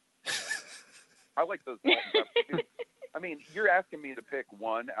 I like those. I mean, you're asking me to pick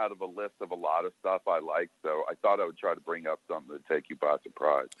one out of a list of a lot of stuff I like, so I thought I would try to bring up something to take you by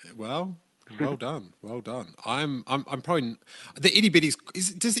surprise. Well done. Well done. I'm probably the itty bitties.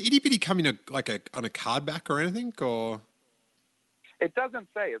 Does the itty bitty come in on a card back or anything, or? It doesn't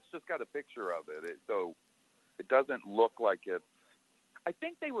say. It's just got a picture of it. So it doesn't look like it's. I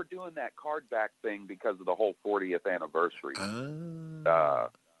think they were doing that card back thing because of the whole 40th anniversary. Because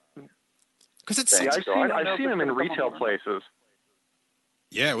it's. Yeah, I've seen them in retail places.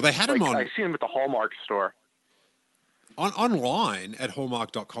 Yeah, well, they had them on. I've seen them at the Hallmark store. Online at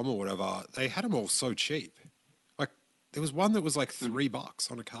Hallmark.com or whatever, they had them all so cheap. Like there was one that was like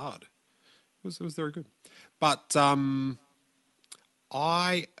 $3 on a card. It was very good, but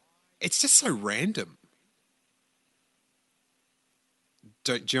it's just so random.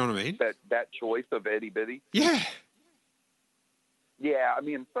 Do you know what I mean? That choice of itty bitty. Yeah. Yeah, I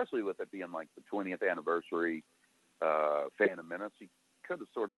mean, especially with it being like the 20th anniversary Phantom Menace, you could have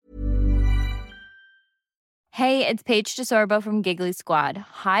sort of. Hey, it's Paige DeSorbo from Giggly Squad.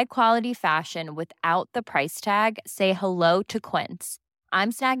 High quality fashion without the price tag. Say hello to Quince.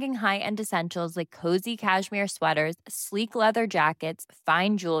 I'm snagging high-end essentials like cozy cashmere sweaters, sleek leather jackets,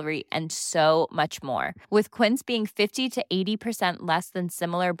 fine jewelry, and so much more. With Quince being 50 to 80% less than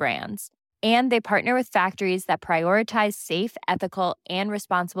similar brands. And they partner with factories that prioritize safe, ethical, and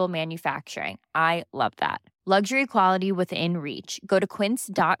responsible manufacturing. I love that. Luxury quality within reach. Go to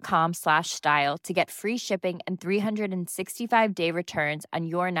quince.com/style to get free shipping and 365-day returns on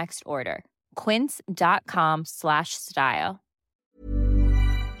your next order. Quince.com/style.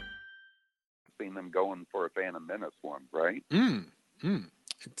 Seen them going for a Phantom Menace one, right?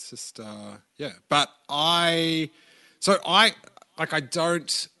 It's just but I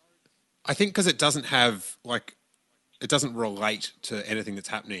think because it doesn't have it doesn't relate to anything that's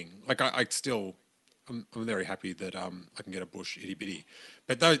happening. I'm very happy that I can get a Bush itty bitty,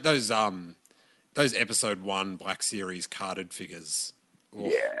 but those episode 1 Black Series carded figures.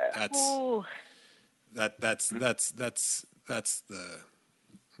 That's the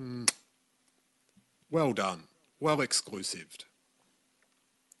well done, well exclusived.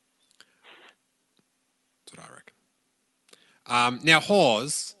 That's what I reckon. Now,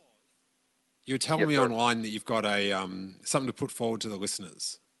 Hawes, you were telling me online that you've got a something to put forward to the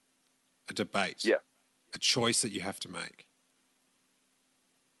listeners, a debate, a choice that you have to make.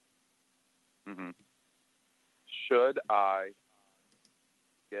 Mm-hmm. Should I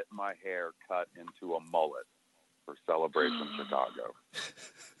get my hair cut into a mullet for Celebration Chicago?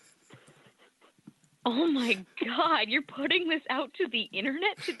 Oh my God, you're putting this out to the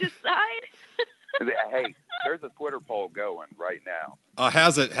internet to decide? Hey, there's a Twitter poll going right now. Oh,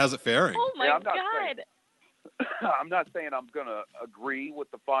 how's it faring? Oh my I'm God. I'm not saying I'm gonna agree with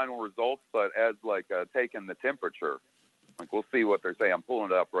the final results, but as like taking the temperature, like we'll see what they're saying. I'm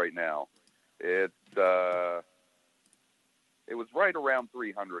pulling it up right now. It was right around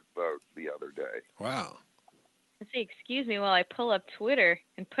 300 votes the other day. Wow. Let's see, excuse me while I pull up Twitter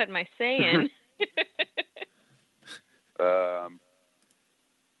and put my say in.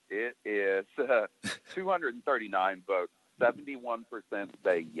 It is 239 votes. 71%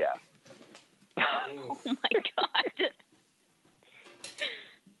 say yes. Oh my God.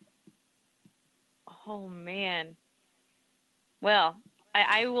 Oh man. Well,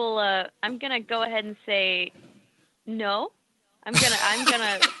 I will. I'm gonna go ahead and say no. I'm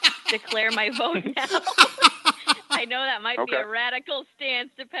gonna declare my vote now. I know that might be a radical stance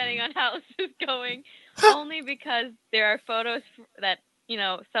depending on how this is going, only because there are photos that,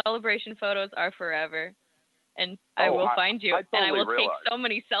 celebration photos are forever. And I will find you. I and I will realize. take so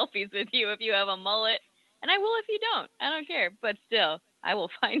many selfies with you if you have a mullet. And I will if you don't. I don't care. But still, I will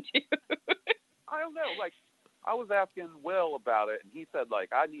find you. I don't know. Like, I was asking Will about it, and he said,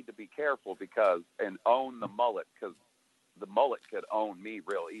 like, I need to be careful and own the mullet because the mullet could own me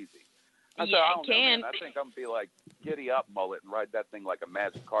real easy. I said, I don't know, man. I think I'm going to be like, giddy up mullet and ride that thing like a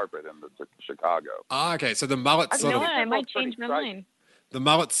magic carpet in Chicago. Ah, okay. So the mullet's sort of... I might change my mind. The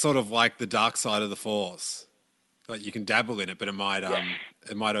mullet's sort of like the dark side of the Force. Like you can dabble in it, but it might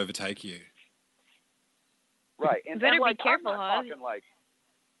overtake you. Right. And better like, be careful, I'm not talking like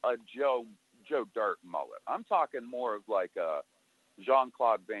a Joe Dirt mullet. I'm talking more of like a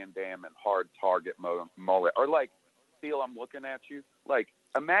Jean-Claude Van Damme and Hard Target mullet. Or like, Steele, I'm looking at you. Like,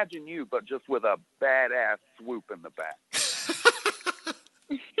 imagine you, but just with a badass swoop in the back.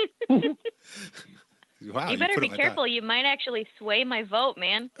 Wow, you better be careful. You might actually sway my vote,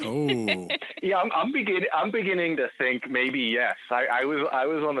 man. Oh. Yeah, I'm beginning to think maybe yes. I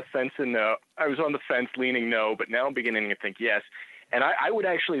was on the fence and no. I was on the fence leaning no, but now I'm beginning to think yes. And I would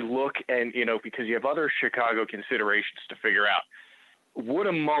actually look and, because you have other Chicago considerations to figure out. Would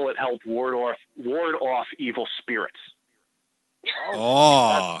a mullet help ward off evil spirits?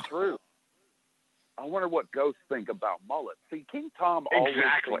 Oh. That's true. I wonder what ghosts think about mullets. See, King Tom always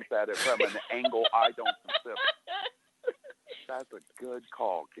thinks at it from an angle I don't consider. That's a good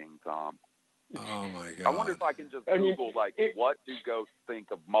call, King Tom. Oh, my God. I wonder if I can just Google, what do ghosts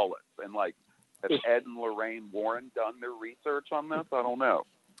think of mullets? And, have Ed and Lorraine Warren done their research on this? I don't know.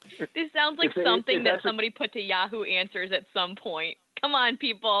 This sounds like something that somebody put to Yahoo Answers at some point. Come on,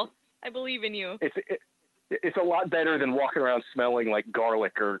 people. I believe in you. It's a lot better than walking around smelling like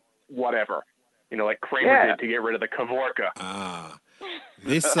garlic or whatever. Like Kramer did to get rid of the Kavorka. Ah,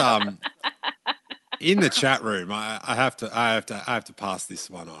 this in the chat room, I have to pass this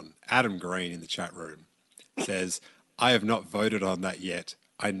one on. Adam Green in the chat room says, "I have not voted on that yet.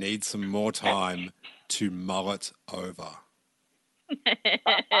 I need some more time to mull it over."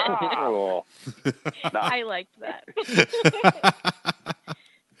 I liked that.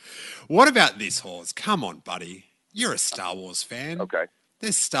 What about this, Hawes? Come on, buddy. You're a Star Wars fan. Okay.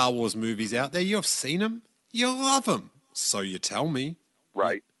 There's Star Wars movies out there. You've seen them. You love them. So you tell me.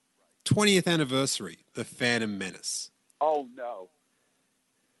 Right. 20th anniversary, The Phantom Menace. Oh, no.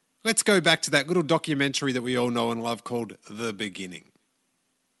 Let's go back to that little documentary that we all know and love called The Beginning.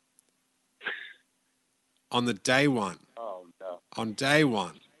 On day one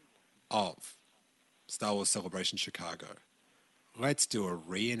of Star Wars Celebration Chicago, let's do a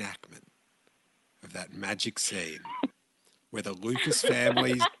reenactment of that magic scene where the Lucas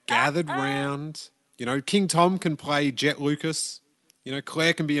family's gathered round. King Tom can play Jet Lucas.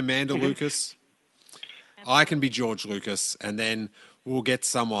 Claire can be Amanda Lucas. I can be George Lucas. And then we'll get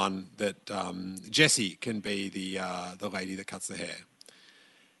someone that Jessie can be the lady that cuts the hair.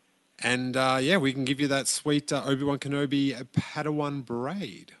 And, we can give you that sweet Obi-Wan Kenobi Padawan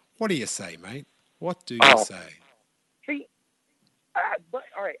braid. What do you say, mate? What do you say? See, but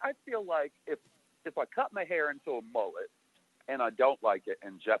all right, I feel like if I cut my hair into a mullet and I don't like it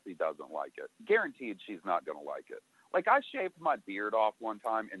and Jessie doesn't like it, guaranteed she's not going to like it. Like, I shaved my beard off one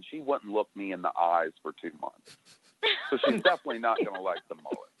time and she wouldn't look me in the eyes for 2 months. So she's definitely not going to like the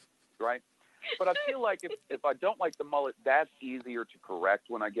mullet, right? But I feel like if I don't like the mullet, that's easier to correct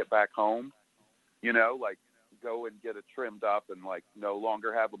when I get back home. Go and get it trimmed up and, no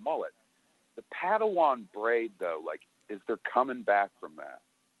longer have a mullet. The Padawan braid, though, is there coming back from that?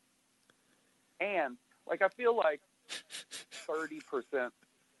 And, I feel like 30%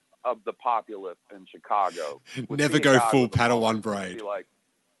 of the populace in Chicago would never go full Padawan braid.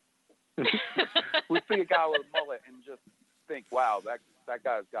 We see a guy with a mullet and just think, wow, that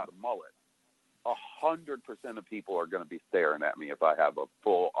guy's got a mullet. 100% of people are going to be staring at me if I have a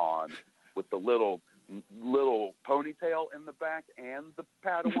full on with the little ponytail in the back and the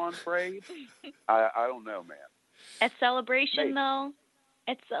Padawan braid. I don't know, man. At Celebration, Maybe. though.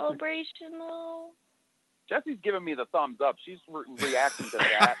 At Celebration, though. Jesse's giving me the thumbs up. She's reacting to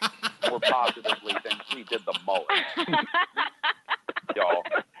that more positively than she did the mullet. Y'all.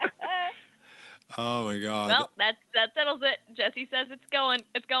 Oh my God. Well, that settles it. Jesse says it's going.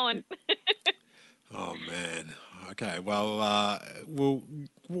 It's going. Oh man. Okay. Well,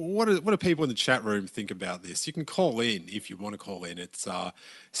 what do people in the chat room think about this? You can call in if you want to call in. It's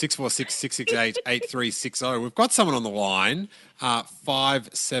 646-668-8360. We've got someone on the line.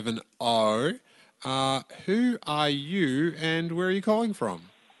 570. Who are you and where are you calling from?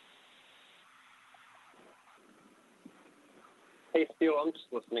 Hey, Stu, I'm just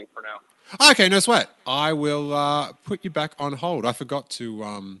listening for now. Okay, no sweat. I will put you back on hold. I forgot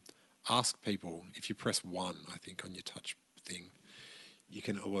to ask people if you press 1, I think, on your touch thing, you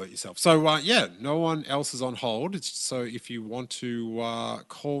can alert yourself. So, yeah, no one else is on hold. So if you want to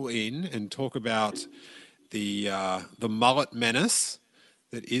call in and talk about the mullet menace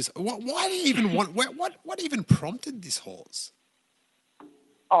that is... Why do you even want... What even prompted this horse?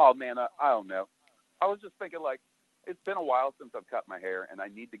 Oh, man, I don't know. I was just thinking, like, it's been a while since I've cut my hair, and I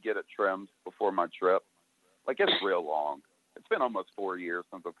need to get it trimmed before my trip. Like, it's real long. It's been almost 4 years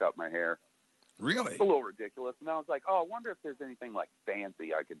since I've cut my hair. Really? It's a little ridiculous. And I was like, oh, I wonder if there's anything, like,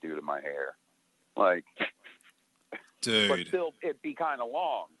 fancy I could do to my hair. Like, dude. But still, it'd be kind of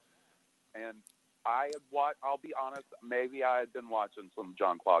long. And I'll be honest, maybe I had been watching some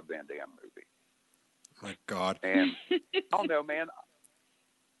Jean-Claude Van Damme movie. My God. And I don't know, man.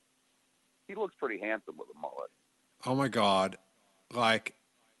 He looks pretty handsome with a mullet. Oh my God. Like,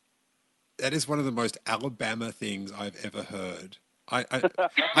 that is one of the most Alabama things I've ever heard.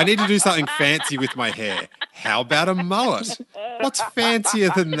 I need to do something fancy with my hair. How about a mullet? What's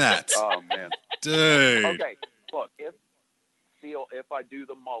fancier than that? Oh, man. Dude. Okay, look, if I do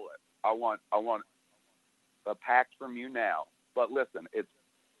the mullet, I want a pact from you now. But listen,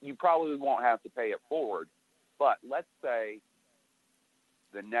 you probably won't have to pay it forward. But let's say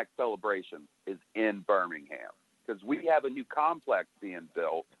the next celebration is in Birmingham, because we have a new complex being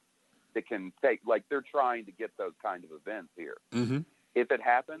built that can take, like, they're trying to get those kind of events here. Mm-hmm. If it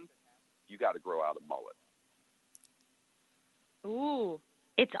happens, you got to grow out a mullet. Ooh,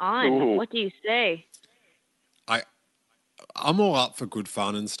 it's on. Ooh. What do you say? I'm all up for good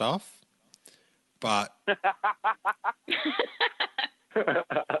fun and stuff, but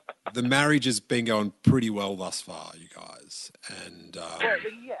the marriage has been going pretty well thus far, you guys. And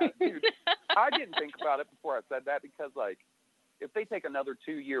Yeah, dude, I didn't think about it before I said that, because, like, if they take another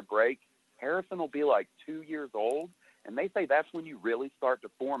 2-year break, Harrison will be like 2 years old, and they say that's when you really start to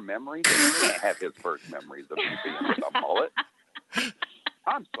form memories. And he can't have his first memories of you being with a mullet.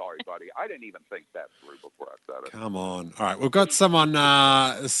 I'm sorry, buddy. I didn't even think that through before I said it. come on. All right, we've got someone,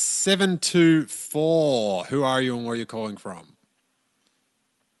 724. Who are you and where are you calling from?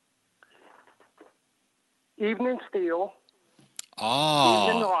 Evening, Steele. Oh.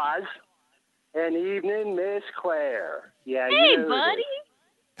 Evening, Oz. And evening, Miss Claire. Yeah, Hey, you know who it buddy. is.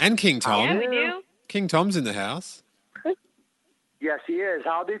 And King Tom. Yeah, we do. King Tom's in the house. Yes, he is.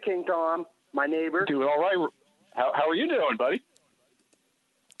 How do, King Tom, my neighbor? Doing all right. How are you doing, buddy?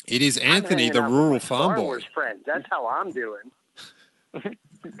 It is Anthony, I'm the hanging out rural with my farm Star boy. Wars friends. That's how I'm doing.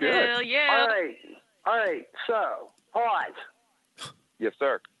 Good. Hell yeah. All right. So, Oz, Yes,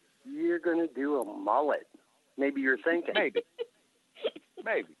 sir. you're going to do a mullet. Maybe you're thinking. Maybe.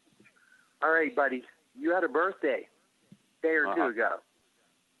 Maybe. All right, buddy. You had a birthday a day or two ago.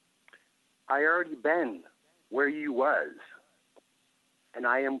 I already been where you was, and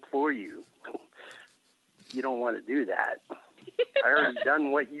I implore you. You don't want to do that. I already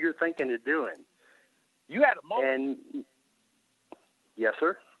done what you're thinking of doing. You had a mullet. And yes,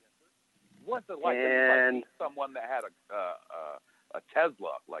 sir. What's it like? And- Like someone that had a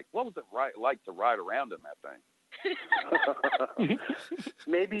Tesla. Like, what was it like to ride around in that thing?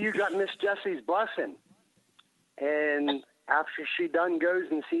 Maybe you got Miss Jessie's blessing, and after she done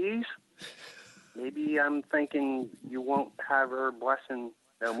goes and sees, maybe I'm thinking you won't have her blessing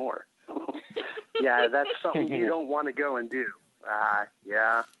no more. Yeah, that's something you don't want to go and do.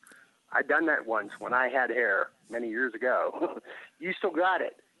 Yeah, I done that once when I had hair many years ago. You still got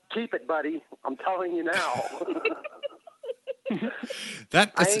it. Keep it, buddy. I'm telling you now.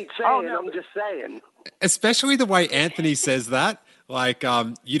 That I ain't saying, I'm just saying. especially the way Anthony says that, like,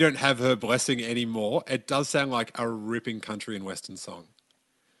 you don't have her blessing anymore. It does sound like a ripping country and western song.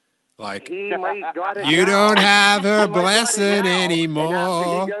 Like, He might got it you now. don't have her He might got it blessing now, And after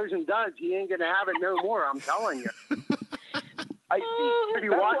anymore. he goes and does, he ain't gonna have it no more. I'm telling you. I I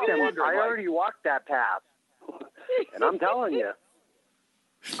already walked that path, and I'm telling you.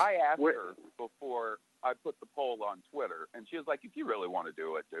 I asked her before I put the poll on Twitter, and she was like, "If you really want to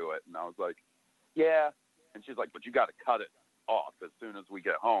do it, do it." And I was like, "Yeah." And she's like, "But you got to cut it off as soon as we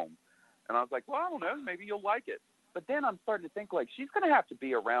get home." And I was like, "Well, I don't know. Maybe you'll like it." But then I'm starting to think, like, she's going to have to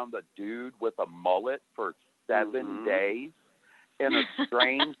be around a dude with a mullet for 7 days in a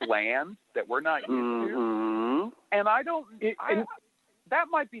strange land that we're not used to. And I don't. That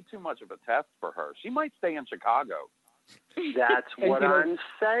might be too much of a test for her. She might stay in Chicago. That's what I'm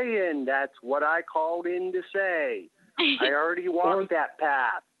saying. That's what I called in to say. I already walked that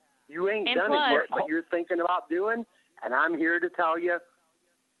path. You ain't done it yet, but you're thinking about doing, and I'm here to tell you,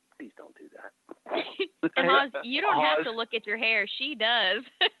 please don't do that. And Oz, you don't have to look at your hair. She does.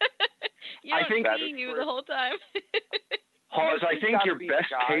 You don't see you the whole time. Oz, I think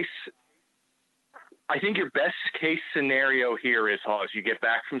your best case scenario here is, Oz, you get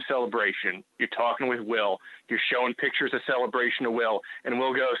back from Celebration, you're talking with Will, you're showing pictures of Celebration to Will, and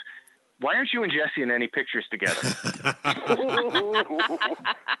Will goes, "Why aren't you and Jesse in any pictures together?"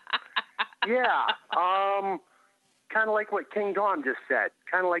 Yeah, kind of like what King Dom just said.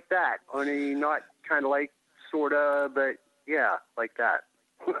 Kind of like that. Only not kind of like, sort of, but yeah, like that.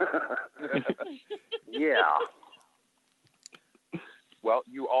 Yeah. Well,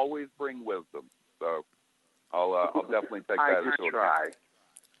 you always bring wisdom, so I'll definitely take that into account.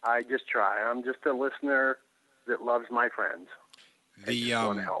 I just try. I'm just a listener that loves my friends. I just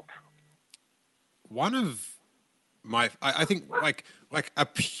want to help. One of my, I think like a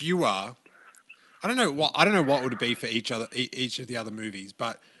pure. I don't know what would it be for each of the other movies,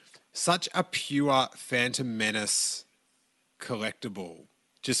 but such a pure Phantom Menace collectible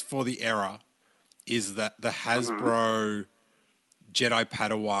just for the era is that the Hasbro Jedi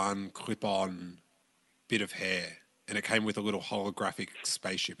Padawan clip-on bit of hair, and it came with a little holographic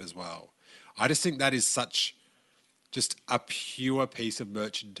spaceship as well. I just think that is such just a pure piece of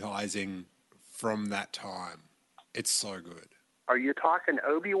merchandising from that time. It's so good. Are you talking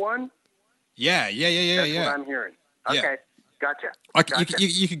Obi-Wan? Yeah. That's what I'm hearing. Okay, yeah. Gotcha. Like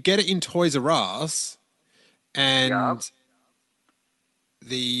you could get it in Toys R Us, and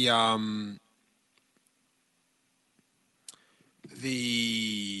the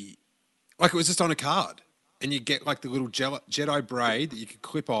like it was just on a card, and you get like the little Jedi braid that you could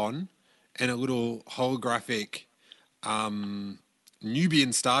clip on, and a little holographic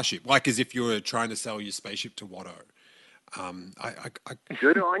Nubian starship, like as if you were trying to sell your spaceship to Watto.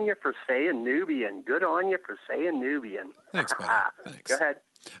 Good on you for saying Nubian. Good on you for saying Nubian. Thanks, buddy. Thanks. Go ahead.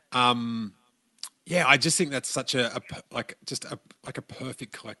 Yeah, I just think that's such a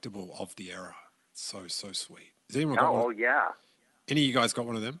perfect collectible of the era. So sweet. Has anyone got one? Oh yeah. Any of you guys got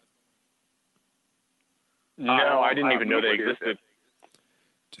one of them? No, I didn't even know they existed.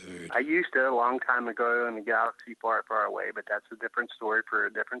 Dude. I used to a long time ago in a galaxy far, far away, but that's a different story for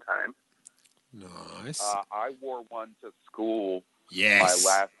a different time. Nice. I wore one to school Yes. my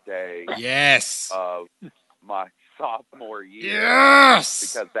last day Yes. of my sophomore year.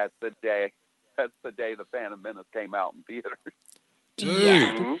 Yes. Because that's the day the Phantom Menace came out in theaters.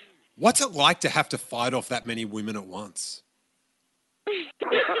 Dude, what's it like to have to fight off that many women at once?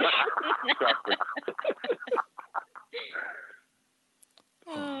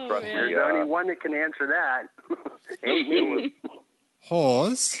 There's only one that can answer that. Ain't me.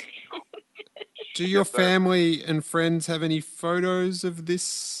 Hawes, do your family and friends have any photos of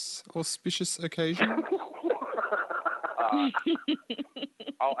this auspicious occasion?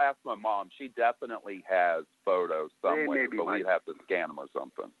 I'll ask my mom. She definitely has photos somewhere, but we'd have to scan them or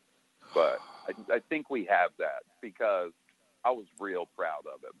something. But I think we have that because I was real proud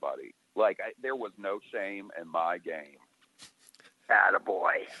of it, buddy. Like, there was no shame in my game.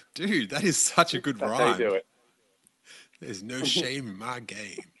 Attaboy. Dude, that is such a good That's rhyme. how you do it. There's no shame in my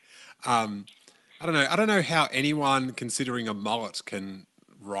game. I don't know how anyone considering a mullet can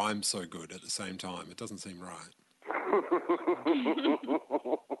rhyme so good at the same time. It doesn't seem right.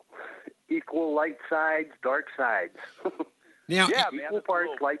 Equal light sides, dark sides. Now, yeah, equal man,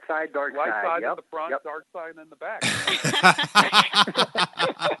 parts, light side, dark light side. side in the front, dark side in the back.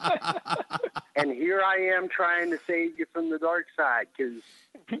 And here I am trying to save you from the dark side because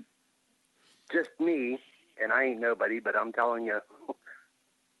just me, and I ain't nobody, but I'm telling you,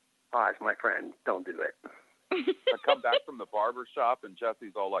 Oz, my friend, don't do it. I come back from the barber shop and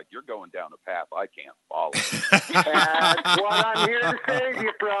Jesse's all like, "You're going down a path I can't follow." That's what I'm here to save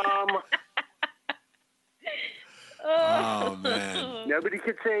you from. Oh, man. Nobody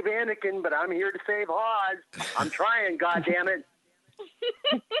could save Anakin, but I'm here to save Oz. I'm trying, goddammit.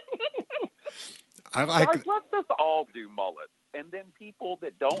 I, Guys, let's just all do mullets, and then people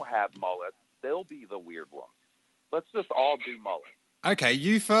that don't have mullets, they'll be the weird ones. Let's just all do mullets. okay,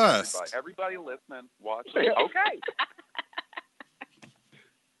 you first. Everybody listening, watching. Okay.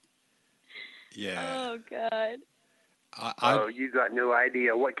 Yeah. Oh God. Oh, you got no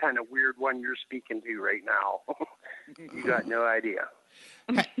idea what kind of weird one you're speaking to right now. You got no idea.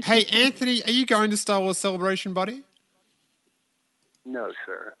 Hey, Anthony, are you going to Star Wars Celebration, buddy? No,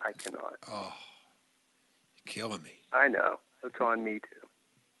 sir, I cannot. Oh, you're killing me. I know. It's on me, too.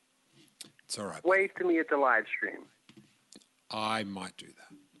 It's all right. Wave to me at the live stream. I might do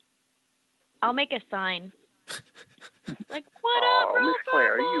that. I'll make a sign. Like, what Oh, up, Miss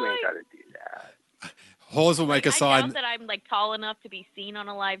Claire, Boy? you ain't got to do that. Hawes will make a I sign. doubt that I'm like tall enough to be seen on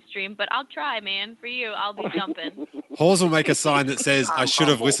a live stream, but I'll try, man. For you, I'll be jumping. Hawes will make a sign that says, I I'm should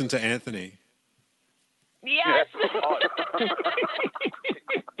have humble. listened to Anthony. Yes.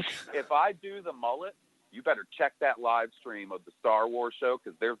 If I do the mullet, you better check that live stream of the Star Wars show,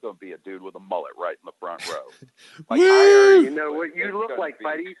 because there's going to be a dude with a mullet right in the front row. I Woo! already know what you It's look gonna like, be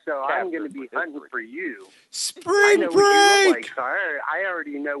buddy, so I'm going to captured be for hunting history. for you. I Spring know what you look break! like, so I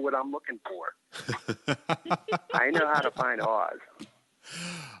already know what I'm looking for. I know how to find Oz.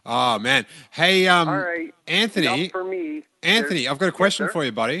 Oh, man. Hey, All right. Anthony, Enough for me. Anthony, I've got a question sir? for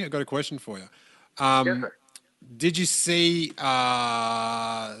you, buddy. I've got a question for you. Yes, sir. Did you see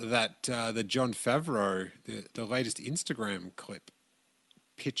that the Jon Favreau, the latest Instagram clip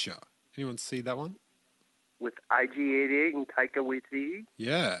picture? Anyone see that one? With IG-88 and Taika Waititi?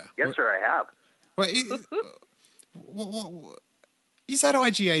 Yeah. Yes, sir, I have. Well, is that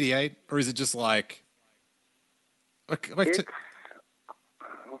IG-88 or is it just like It's,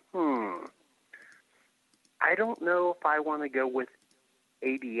 I don't know if I want to go with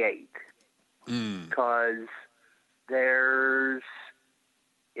 88 because there's,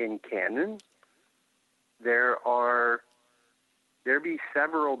 in canon, there be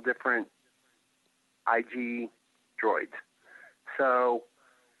several different IG droids. So,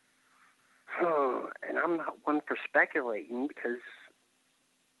 and I'm not one for speculating because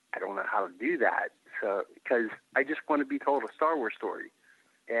I don't know how to do that. So, because I just want to be told a Star Wars story.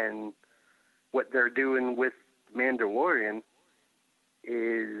 And what they're doing with Mandalorian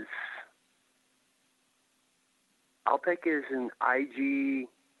is, I'll take it as an IG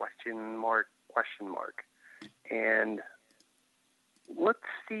question mark. And let's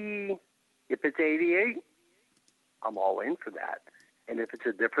see, if it's 88, I'm all in for that. And if it's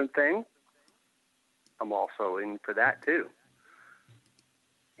a different thing, I'm also in for that too.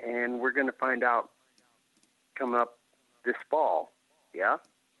 And we're going to find out coming up this fall. Yeah?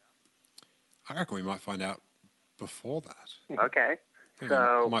 I reckon we might find out before that. Okay. I think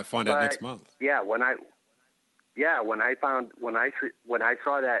So we might find out but, next month. Yeah, when I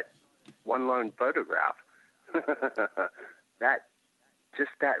saw that one lone photograph, that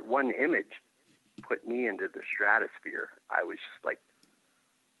one image put me into the stratosphere. I was just like,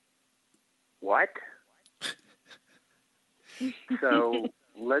 what? So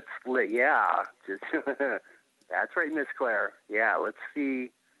that's right, Miss Claire. Yeah, let's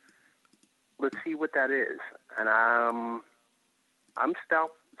see what that is. And I'm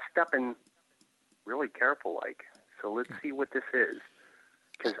stepping really careful, like. So let's see what this is,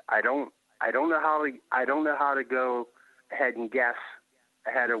 because I don't know how to go ahead and guess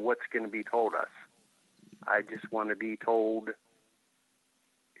ahead of what's going to be told us. I just want to be told.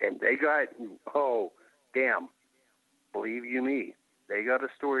 And they got, oh, damn, believe you me, they got a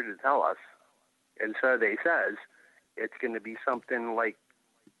story to tell us. And so they says it's going to be something like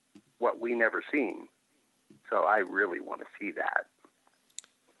what we never seen. So I really want to see that.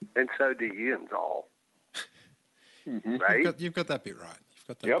 And so do you all. Right? You've got that bit right. You've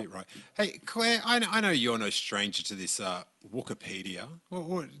got that bit right. Hey, Claire, I know you're no stranger to this Wikipedia.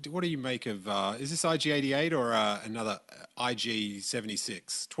 What do you make of, is this IG-88 or another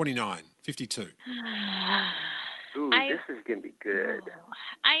IG-76, 29, 52? Ooh, this is going to be good.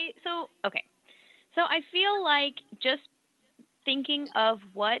 So I feel like just thinking of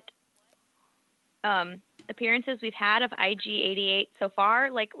what appearances we've had of IG-88 so far,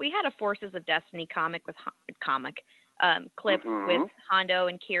 like we had a Forces of Destiny clip with Hondo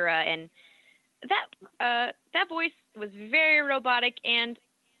and Kira, and that voice was very robotic and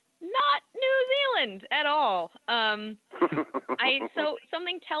not New Zealand at all. So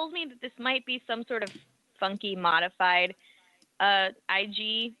something tells me that this might be some sort of funky modified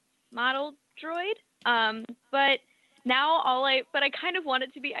IG model droid. But now but I kind of want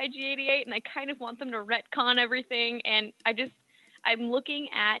it to be IG-88, and I kind of want them to retcon everything. And I'm looking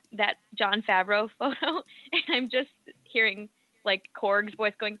at that Jon Favreau photo, and I'm just hearing like Korg's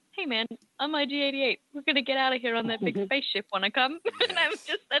voice going, "Hey man, I'm IG-88. We're gonna get out of here on that big spaceship. Wanna come?" And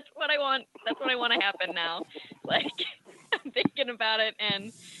that's what I want. That's what I want to happen now. Like, I'm thinking about it,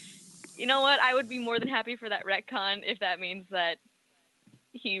 and you know what? I would be more than happy for that retcon if that means that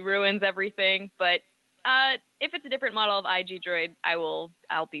he ruins everything. But if it's a different model of IG droid,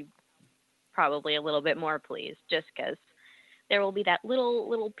 I'll be probably a little bit more pleased, just because there will be that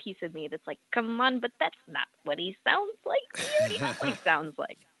little piece of me that's like, come on, but that's not what he sounds like. We already know what he sounds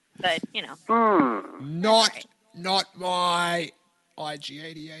like. But Not my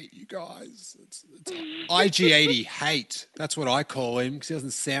IG-88, you guys. It's IG-80 hate. That's what I call him, because he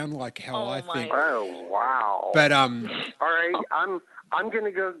doesn't sound like how I think. Oh wow! But all right, I'm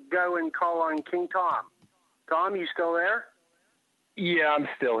gonna go and call on King Tom. Tom, you still there? Yeah, I'm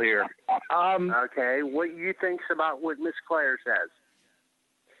still here. Okay, what you think's about what Miss Claire says?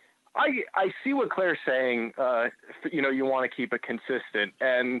 I see what Claire's saying. You want to keep it consistent,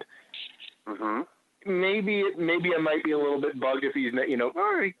 and maybe I might be a little bit bugged if he's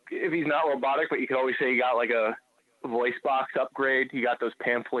if he's not robotic, but you could always say he got like a voice box upgrade. He got those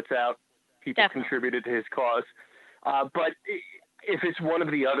pamphlets out. People contributed to his cause. But if it's one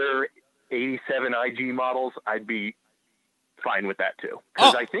of the other 87 IG models, I'd be fine with that too,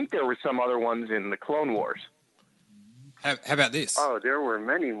 because I think there were some other ones in the Clone Wars. How about this? Oh, there were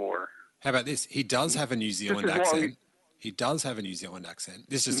many more. How about this? He does have a New Zealand accent. He does have a New Zealand accent.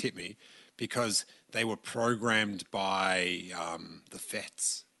 This just hit me because they were programmed by the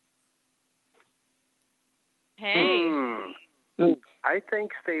Fets. Hey. I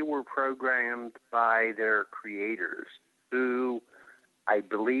think they were programmed by their creators, who I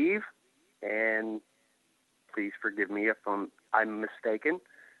believe, and please forgive me if I'm mistaken,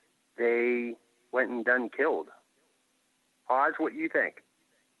 they went and done killed. Oz, what you think?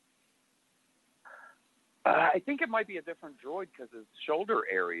 I think it might be a different droid because his shoulder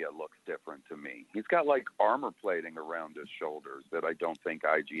area looks different to me. He's got like armor plating around his shoulders that I don't think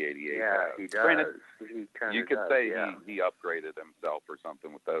IG-88 Yeah, has. he does. Granted, He you could say yeah. he upgraded himself or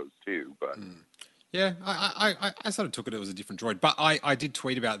something with those too, but Yeah, I sort of took it as a different droid, but I did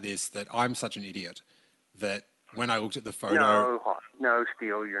tweet about this, that I'm such an idiot that when I looked at the photo... No,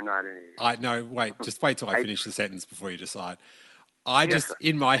 Steele, you're not an idiot. Just wait till I finish the sentence before you decide.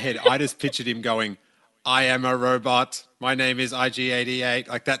 In my head, I just pictured him going, "I am a robot. My name is IG-88."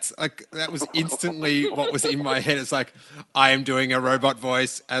 Like that was instantly what was in my head. It's like, I am doing a robot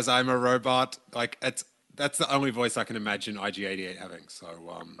voice as I'm a robot. Like that's the only voice I can imagine IG-88 having. So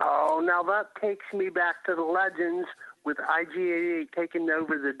Oh, now that takes me back to the Legends with IG-88 taking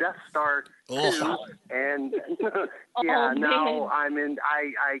over the Death Star too. And now I'm in.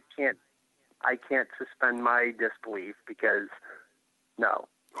 I can't suspend my disbelief because no.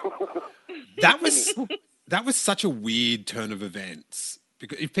 That was such a weird turn of events.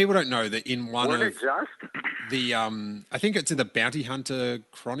 Because if people don't know, that in one of the I think it's in the Bounty Hunter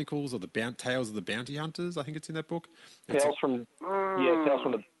Chronicles or the Tales of the Bounty Hunters. I think it's in that book. Tales from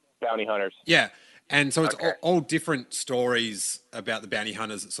the Bounty Hunters. Yeah. And so it's all different stories about the bounty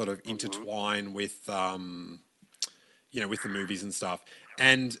hunters that sort of intertwine with, with the movies and stuff.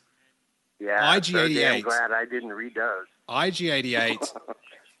 And IG-88, I'm glad I didn't read those. IG-88,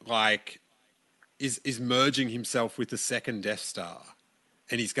 is merging himself with the second Death Star,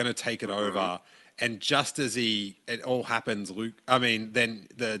 and he's going to take it over. And just as it all happens, then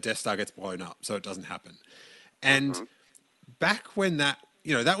the Death Star gets blown up, so it doesn't happen. And back when that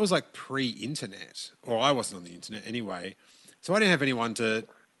was like pre-internet, or I wasn't on the internet anyway. So I didn't have anyone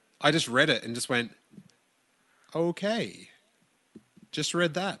I just read it and just went, okay, just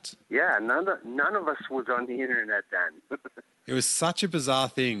read that. Yeah, none of us was on the internet then. It was such a bizarre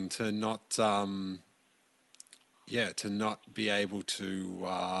thing to not be able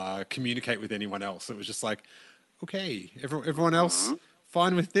to communicate with anyone else. It was just like, okay, everyone else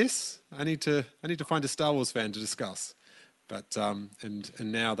fine with this? I need to find a Star Wars fan to discuss. But and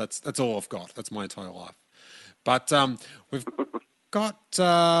now that's all I've got. That's my entire life. But we've got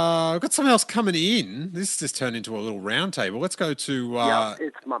something else coming in. This just turned into a little round table. Let's go to.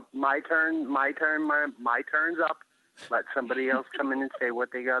 It's my turn. My turn's up. Let somebody else come in and say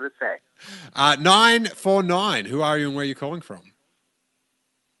what they got to say. 949. Who are you and where are you calling from?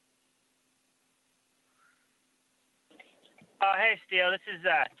 Hey, Steele. This is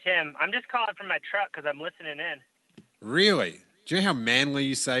Tim. I'm just calling from my truck because I'm listening in. Really? Do you know how manly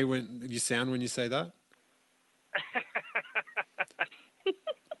you sound when you say that?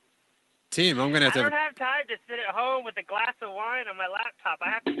 Tim, I'm going to I have to. don't have time to sit at home with a glass of wine on my laptop. I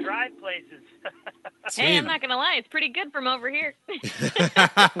have to drive places. Hey, I'm Tim. not gonna lie, it's pretty good from over here. Yeah,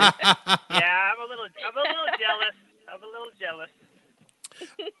 I'm a little jealous.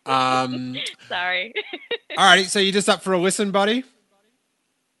 Sorry. All righty, so you're just up for a listen, buddy?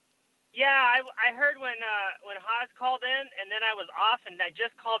 Yeah, I heard when Haas called in, and then I was off, and I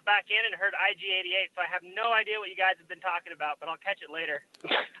just called back in and heard IG88, so I have no idea what you guys have been talking about, but I'll catch it later.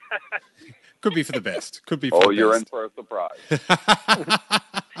 Could be for the best. Could be for the best. You're in for a surprise.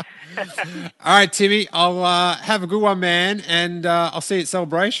 All right, Timmy, I'll have a good one, man, and I'll see you at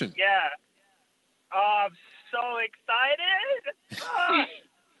Celebration. Yeah. Oh, I'm so excited.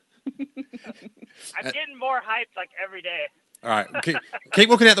 I'm getting more hyped like every day. All right, keep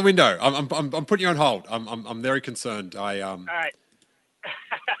looking out the window. I'm putting you on hold. I'm very concerned. All right.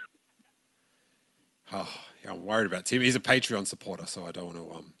 Yeah, I'm worried about Tim. He's a Patreon supporter, so I don't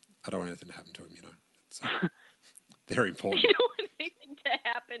want anything to happen to him. It's very important. You don't want anything to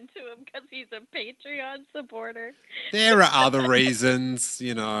happen to him because he's a Patreon supporter. There are other reasons,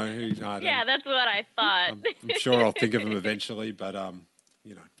 Yeah, that's what I thought. I'm sure I'll think of them eventually, but I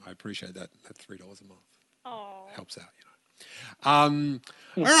appreciate that $3 a month. Oh. Helps out, All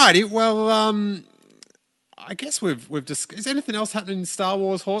righty. Well, I guess we've just. Is anything else happening in Star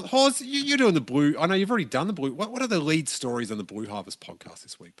Wars? Hawes, you're doing the Blue. I know you've already done the Blue. What are the lead stories on the Blue Harvest podcast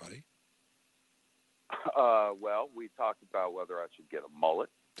this week, buddy? Well, we talked about whether I should get a mullet.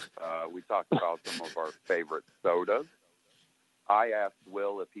 We talked about some of our favorite sodas. I asked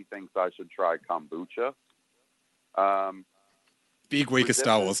Will if he thinks I should try kombucha. Big week of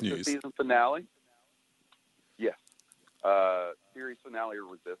Star Wars news. The season finale. Yes. Series finale of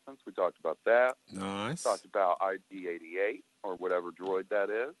Resistance. We talked about that. Nice. Talked about IG88 or whatever droid that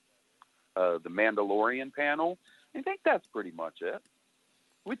is. The Mandalorian panel. I think that's pretty much it.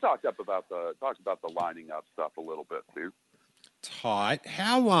 We talked about the lining up stuff a little bit too. Tight.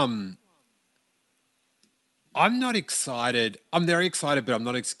 How I'm not excited. I'm very excited, but I'm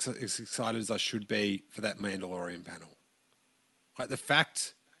not as excited as I should be for that Mandalorian panel. Like the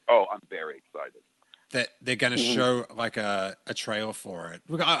fact. Oh, I'm very excited that they're going to show like a trailer for it.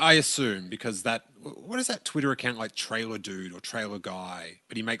 Look, I assume because what is that Twitter account like Trailer Dude or Trailer Guy?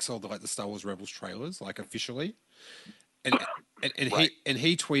 But he makes all the Star Wars Rebels trailers like officially, and right.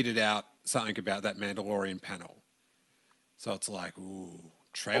 he tweeted out something about that Mandalorian panel. So it's like, ooh,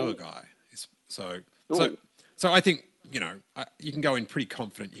 Trailer Guy. So I think you can go in pretty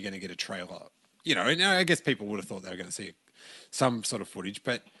confident you're going to get a trailer. And I guess people would have thought they were going to see some sort of footage,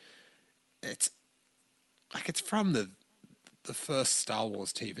 but it's from the first Star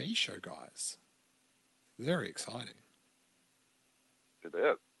Wars TV show, guys. Very exciting. It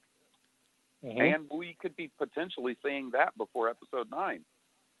is. Mm-hmm. And we could be potentially seeing that before episode 9.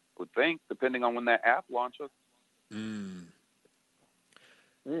 Would think, depending on when that app launches. I'm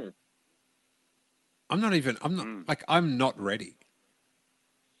not ready.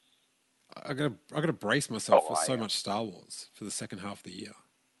 I gotta brace myself for so much Star Wars for the second half of the year.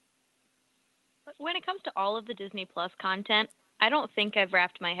 When it comes to all of the Disney Plus content, I don't think I've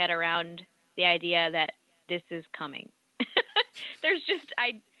wrapped my head around the idea that this is coming. There's just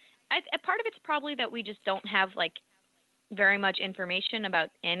part of it's probably that we just don't have very much information about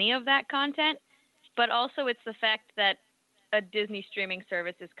any of that content, but also it's the fact that a Disney streaming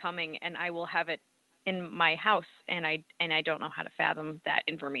service is coming and I will have it in my house and I don't know how to fathom that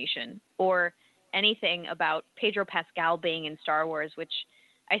information or anything about Pedro Pascal being in Star Wars, which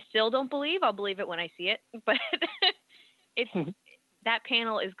I still don't believe. I'll believe it when I see it, but that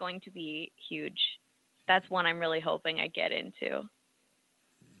panel is going to be huge. That's one I'm really hoping I get into.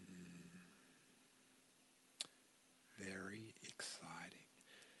 Very exciting.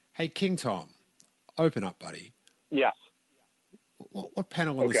 Hey, King Tom, open up, buddy. Yes. What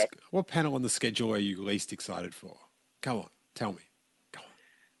panel on what panel on the schedule are you least excited for? Come on, tell me. Come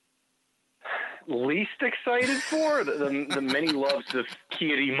on. Least excited for the many loves of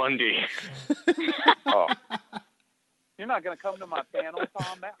Ki-Adi-Mundi. Oh, you're not going to come to my panel,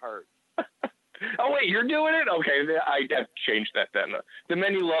 Tom? That hurts. Oh wait, you're doing it? Okay, I have changed that then. The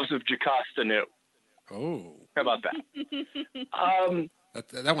many loves of Jocasta Nu. Oh, how about that?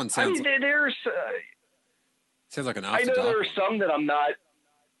 That one sounds. There's. Sounds like an after I know dark there are one. some that I'm not.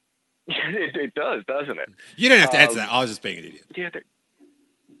 It does, doesn't it? You don't have to answer that. I was just being an idiot. Yeah.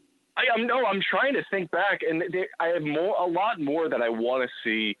 I'm trying to think back, and I have a lot more that I want to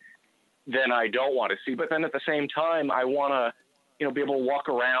see than I don't want to see. But then at the same time, I want to, be able to walk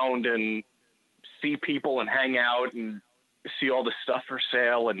around and see people and hang out and see all the stuff for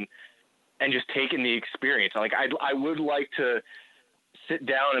sale and just take in the experience. Like I would like to sit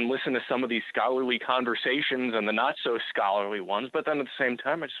down and listen to some of these scholarly conversations and the not so scholarly ones, but then at the same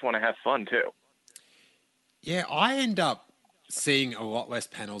time, I just want to have fun too. Yeah, I end up seeing a lot less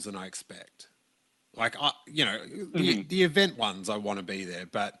panels than I expect. Like, the event ones, I want to be there,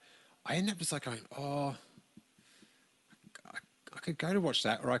 but I end up just like going, oh, I could go to watch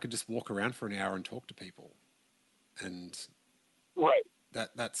that, or I could just walk around for an hour and talk to people. And right,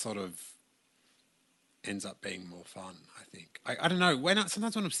 that sort of ends up being more fun, I think. I don't know.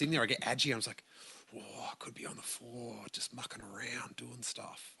 Sometimes when I'm sitting there, I get edgy. I was like, whoa, I could be on the floor just mucking around doing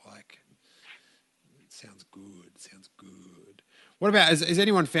stuff. Like, it sounds good. Sounds good. What about, has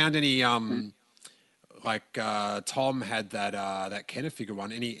anyone found any, like Tom had that Kenner figure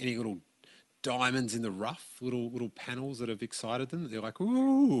one, any little diamonds in the rough, little panels that have excited them? They're like,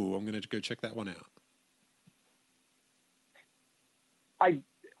 ooh, I'm going to go check that one out.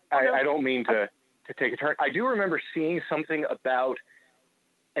 I don't mean to take a turn. I do remember seeing something about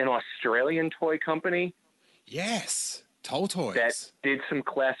an Australian toy company. Yes, Toll Toys. That did some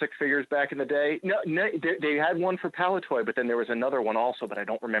classic figures back in the day. No, they had one for Palatoy, but then there was another one also, but I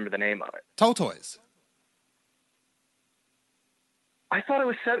don't remember the name of it. Toll Toys. I thought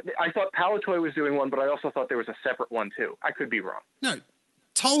Palatoy was doing one, but I also thought there was a separate one too. I could be wrong. No,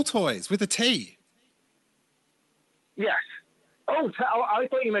 Toll Toys with a T. Yes. Oh, I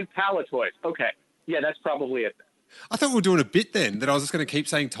thought you meant Palatoys. Okay. Yeah, that's probably it. I thought we were doing a bit then, that I was just going to keep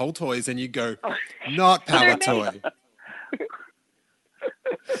saying Toll Toys and you'd go, not Palatoy.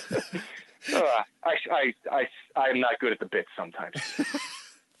 I'm not good at the bits sometimes.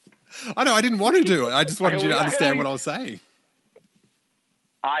 I know, I didn't want to do it. I just wanted you to understand what I was saying.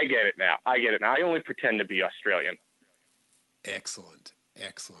 I get it now. I only pretend to be Australian. Excellent.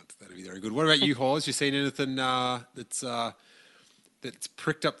 That'd be very good. What about you, Hawes? You seen anything that's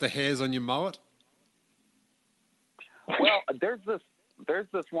pricked up the hairs on your mullet? Well, there's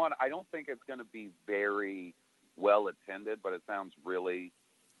this one. I don't think it's going to be very well attended, but it sounds really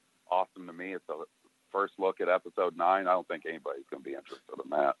awesome to me. It's a first look at episode 9. I don't think anybody's going to be interested in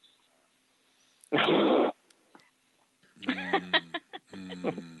that.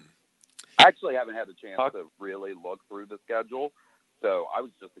 I actually haven't had a chance to really look through the schedule, so I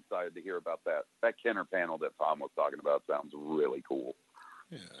was just excited to hear about that. That Kenner panel that Tom was talking about sounds really cool.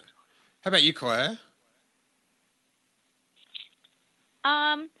 Yeah. How about you, Claire?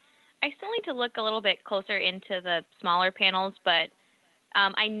 I still need to look a little bit closer into the smaller panels, but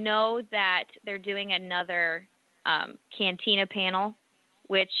I know that they're doing another Cantina panel,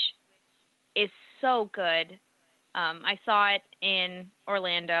 which is so good. I saw it in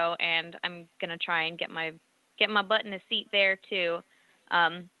Orlando, and I'm gonna try and get my butt in a seat there too.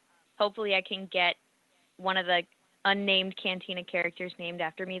 Hopefully, I can get one of the unnamed Cantina characters named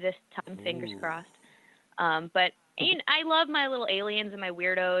after me this time. Ooh. Fingers crossed. But I love my little aliens and my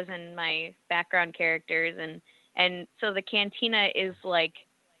weirdos and my background characters, and so the Cantina is like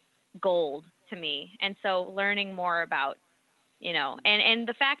gold to me. And so learning more about, and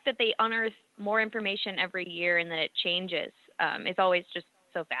the fact that they unearth more information every year and that it changes, is always just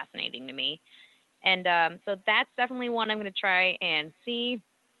so fascinating to me. And so that's definitely one I'm going to try and see.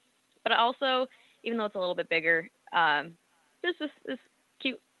 But also, even though it's a little bit bigger, there's this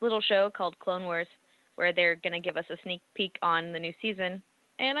cute little show called Clone Wars, where they're going to give us a sneak peek on the new season,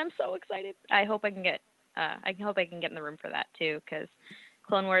 and I'm so excited. I hope I can get in the room for that too, because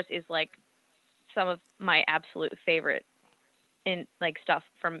Clone Wars is like some of my absolute favorite in like stuff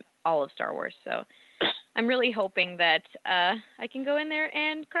from all of Star Wars. So I'm really hoping that I can go in there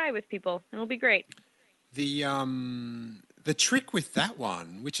and cry with people. It'll be great. The trick with that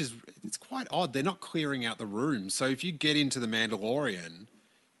one, it's quite odd, they're not clearing out the room. So if you get into The Mandalorian,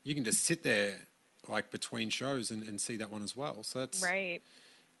 you can just sit there like between shows and see that one as well. So that's right.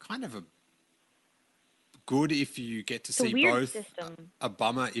 Kind of a good if you get to see both. System. A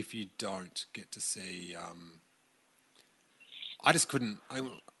bummer if you don't get to see. I just couldn't.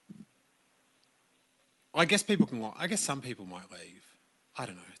 I guess people can. I guess some people might leave. I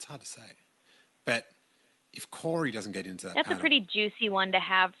don't know. It's hard to say. But if Corey doesn't get into that, that's a pretty juicy one to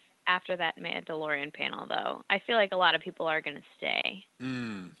have after that Mandalorian panel, though. I feel like a lot of people are going to stay.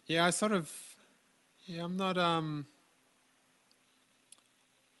 Yeah, I'm not.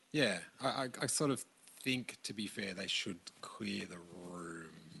 Yeah, I sort of think, to be fair, they should clear the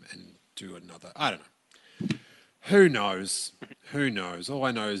room and do another. I don't know. Who knows? All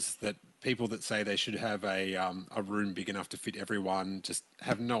I know is that people that say they should have a room big enough to fit everyone just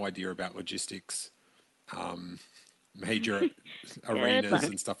have no idea about logistics, major arenas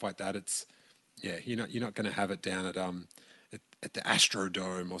and stuff like that. You're not going to have it down at the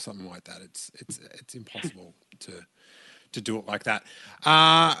Astrodome or something like that. It's impossible to do it like that.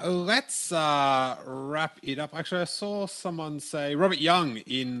 Let's wrap it up. Actually, I saw someone say, Robert Young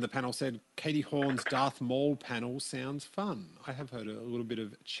in the panel said, Katie Horn's Darth Maul panel sounds fun. I have heard a little bit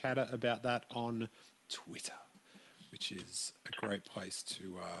of chatter about that on Twitter, which is a great place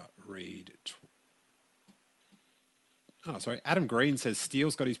to read. Adam Green says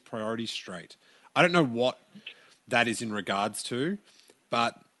Steele's got his priorities straight. I don't know what that is in regards to,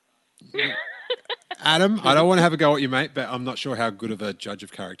 but Adam, I don't want to have a go at you, mate, but I'm not sure how good of a judge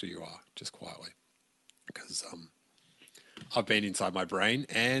of character you are, just quietly. Because I've been inside my brain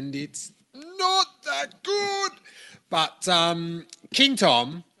and it's not that good. But King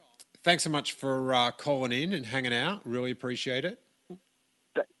Tom, thanks so much for calling in and hanging out. Really appreciate it.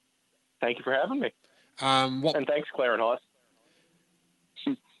 Thank you for having me. And thanks, Claire and Hoss.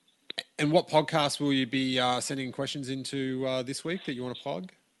 And what podcast will you be sending questions into this week that you want to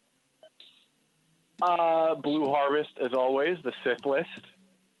plug? Blue Harvest, as always, the Sith List,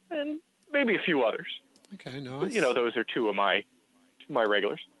 and maybe a few others. Okay, nice. You know, those are two of my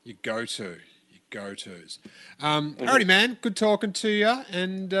regulars. Your go-tos. Alrighty, man. Good talking to you,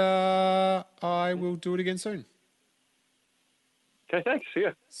 and I will do it again soon. Okay, thanks. See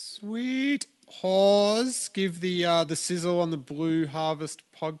ya. Sweet. Hawes, give the sizzle on the Blue Harvest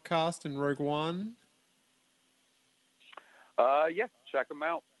podcast and Rogue One. Yeah, check them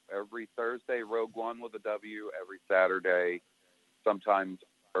out. Every Thursday, Rogue One with a W. Every Saturday, sometimes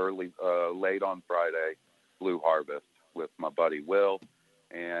late on Friday, Blue Harvest with my buddy Will,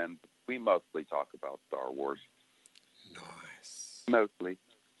 and we mostly talk about Star Wars. Nice. Mostly.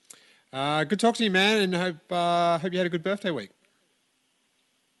 Good talk to you, man, and hope you had a good birthday week.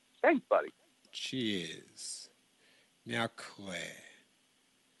 Thanks, buddy. Cheers. Now, Claire,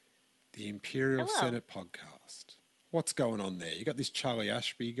 the Imperial Hello. Senate podcast. What's going on there? You got this Charlie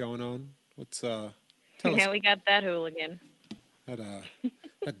Ashby going on. What's tell Yeah, us we got that hooligan.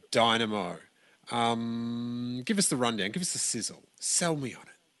 that dynamo. Give us the rundown. Give us the sizzle. Sell me on it.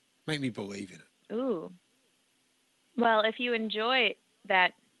 Make me believe in it. Ooh. Well, if you enjoy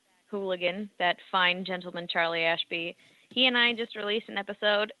that hooligan, that fine gentleman, Charlie Ashby, he and I just released an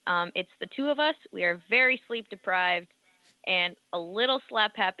episode. It's the two of us. We are very sleep deprived and a little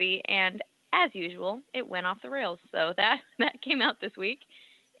slap happy. And as usual, it went off the rails. So that came out this week.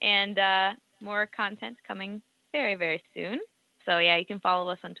 And more content coming very, very soon. So yeah, you can follow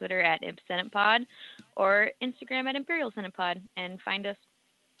us on Twitter at ImpSenatePod or Instagram at Imperial Senate Pod and find us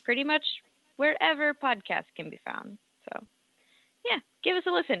pretty much wherever podcasts can be found. So yeah, give us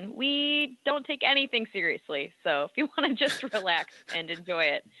a listen. We don't take anything seriously. So if you want to just relax and enjoy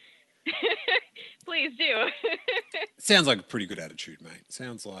it, please do. Sounds like a pretty good attitude, mate.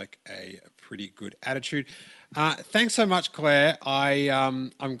 Sounds like a pretty good attitude. Thanks so much, Claire.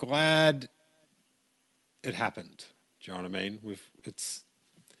 I'm glad it happened. Do you know what I mean? We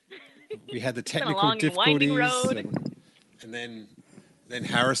had the been a technical long and winding difficulties, road. and then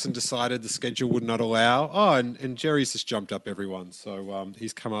Harrison decided the schedule would not allow. Oh, and Jerry's just jumped up everyone, so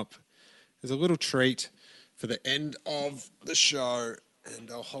he's come up as a little treat for the end of the show,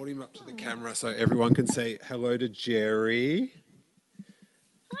 and I'll hold him up to the camera so everyone can say hello to Jerry.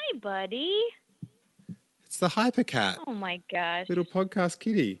 Hi, buddy. It's the Hypercat, Oh my gosh. little podcast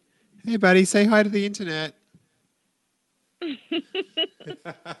kitty. Hey, buddy, say hi to the internet.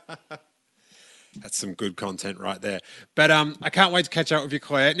 That's some good content right there. But I can't wait to catch up with you,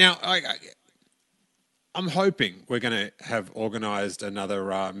 Claire. Now, I'm hoping we're going to have organised another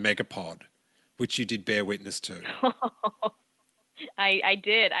megapod, which you did bear witness to. I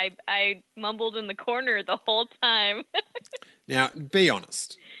did. I mumbled in the corner the whole time. Now, be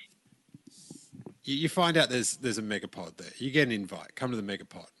honest. You find out there's a megapod there. You get an invite. Come to the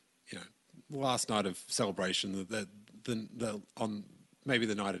megapod. You know, last night of celebration, on maybe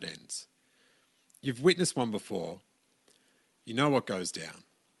the night it ends. You've witnessed one before. You know what goes down.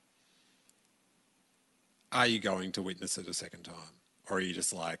 Are you going to witness it a second time? Or are you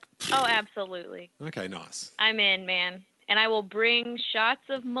just like... Oh, absolutely. Okay, nice. I'm in, man. And I will bring shots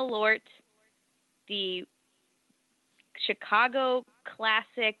of Malort, the Chicago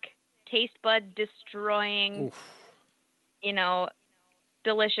classic taste bud destroying, Oof.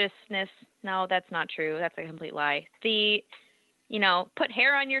 Deliciousness. No, that's not true. That's a complete lie. The, put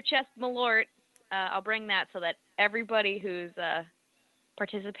hair on your chest Malort. I'll bring that so that everybody who's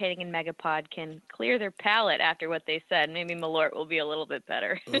participating in Megapod can clear their palate after what they said. Maybe Malort will be a little bit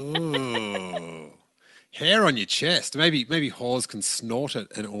better. Ooh. Hair on your chest. Maybe Hawes can snort it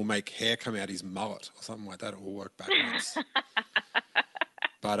and it will make hair come out his mullet or something like that. It will work backwards.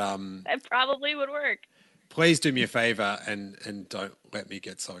 But That probably would work. please do me a favor and don't let me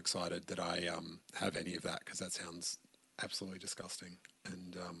get so excited that I have any of that, because that sounds absolutely disgusting.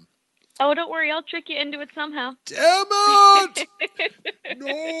 And Oh, don't worry, I'll trick you into it somehow. damn it!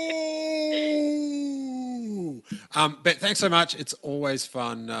 No. But thanks so much. It's always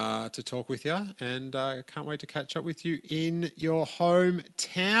fun to talk with you, and I can't wait to catch up with you in your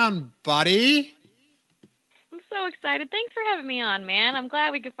hometown, buddy. I'm so excited. Thanks for having me on, man. I'm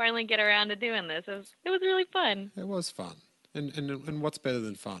glad we could finally get around to doing this. It was really fun. It was fun. And what's better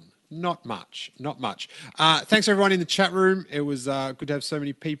than fun? Not much. Thanks everyone in the chat room. It was good to have so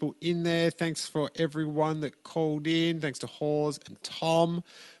many people in there. Thanks for everyone that called in. Thanks to Hawes and Tom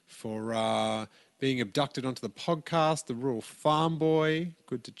for being abducted onto the podcast. The Rural Farm Boy.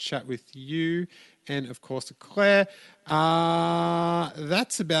 Good to chat with you. And of course to Claire.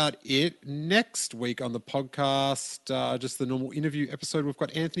 That's about it. Next week on the podcast, just the normal interview episode, we've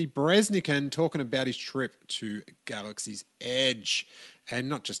got Anthony Bresnikan talking about his trip to Galaxy's Edge. And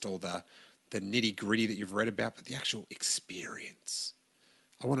not just all the nitty gritty that you've read about, but the actual experience.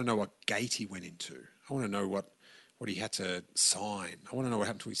 I want to know what gate he went into. I want to know what he had to sign. I want to know what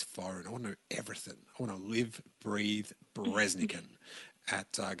happened to his phone. I want to know everything. I want to live, breathe Bresnikan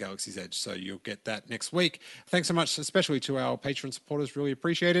at Galaxy's Edge. So you'll get that next week. Thanks so much, especially to our Patreon supporters. Really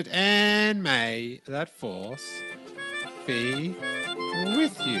appreciate it. And may that force be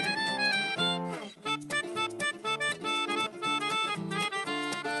with you.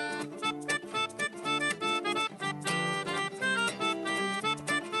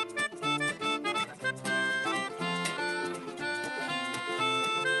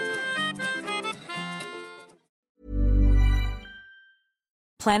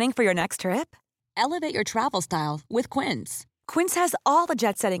 Planning for your next trip? Elevate your travel style with Quince. Quince has all the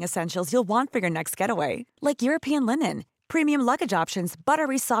jet-setting essentials you'll want for your next getaway, like European linen, premium luggage options,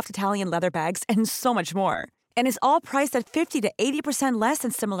 buttery soft Italian leather bags, and so much more. And is all priced at 50 to 80% less than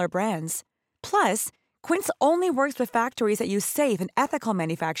similar brands. Plus, Quince only works with factories that use safe and ethical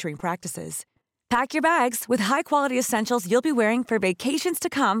manufacturing practices. Pack your bags with high-quality essentials you'll be wearing for vacations to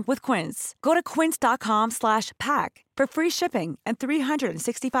come with Quince. Go to quince.com/pack for free shipping and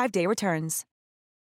 365-day returns.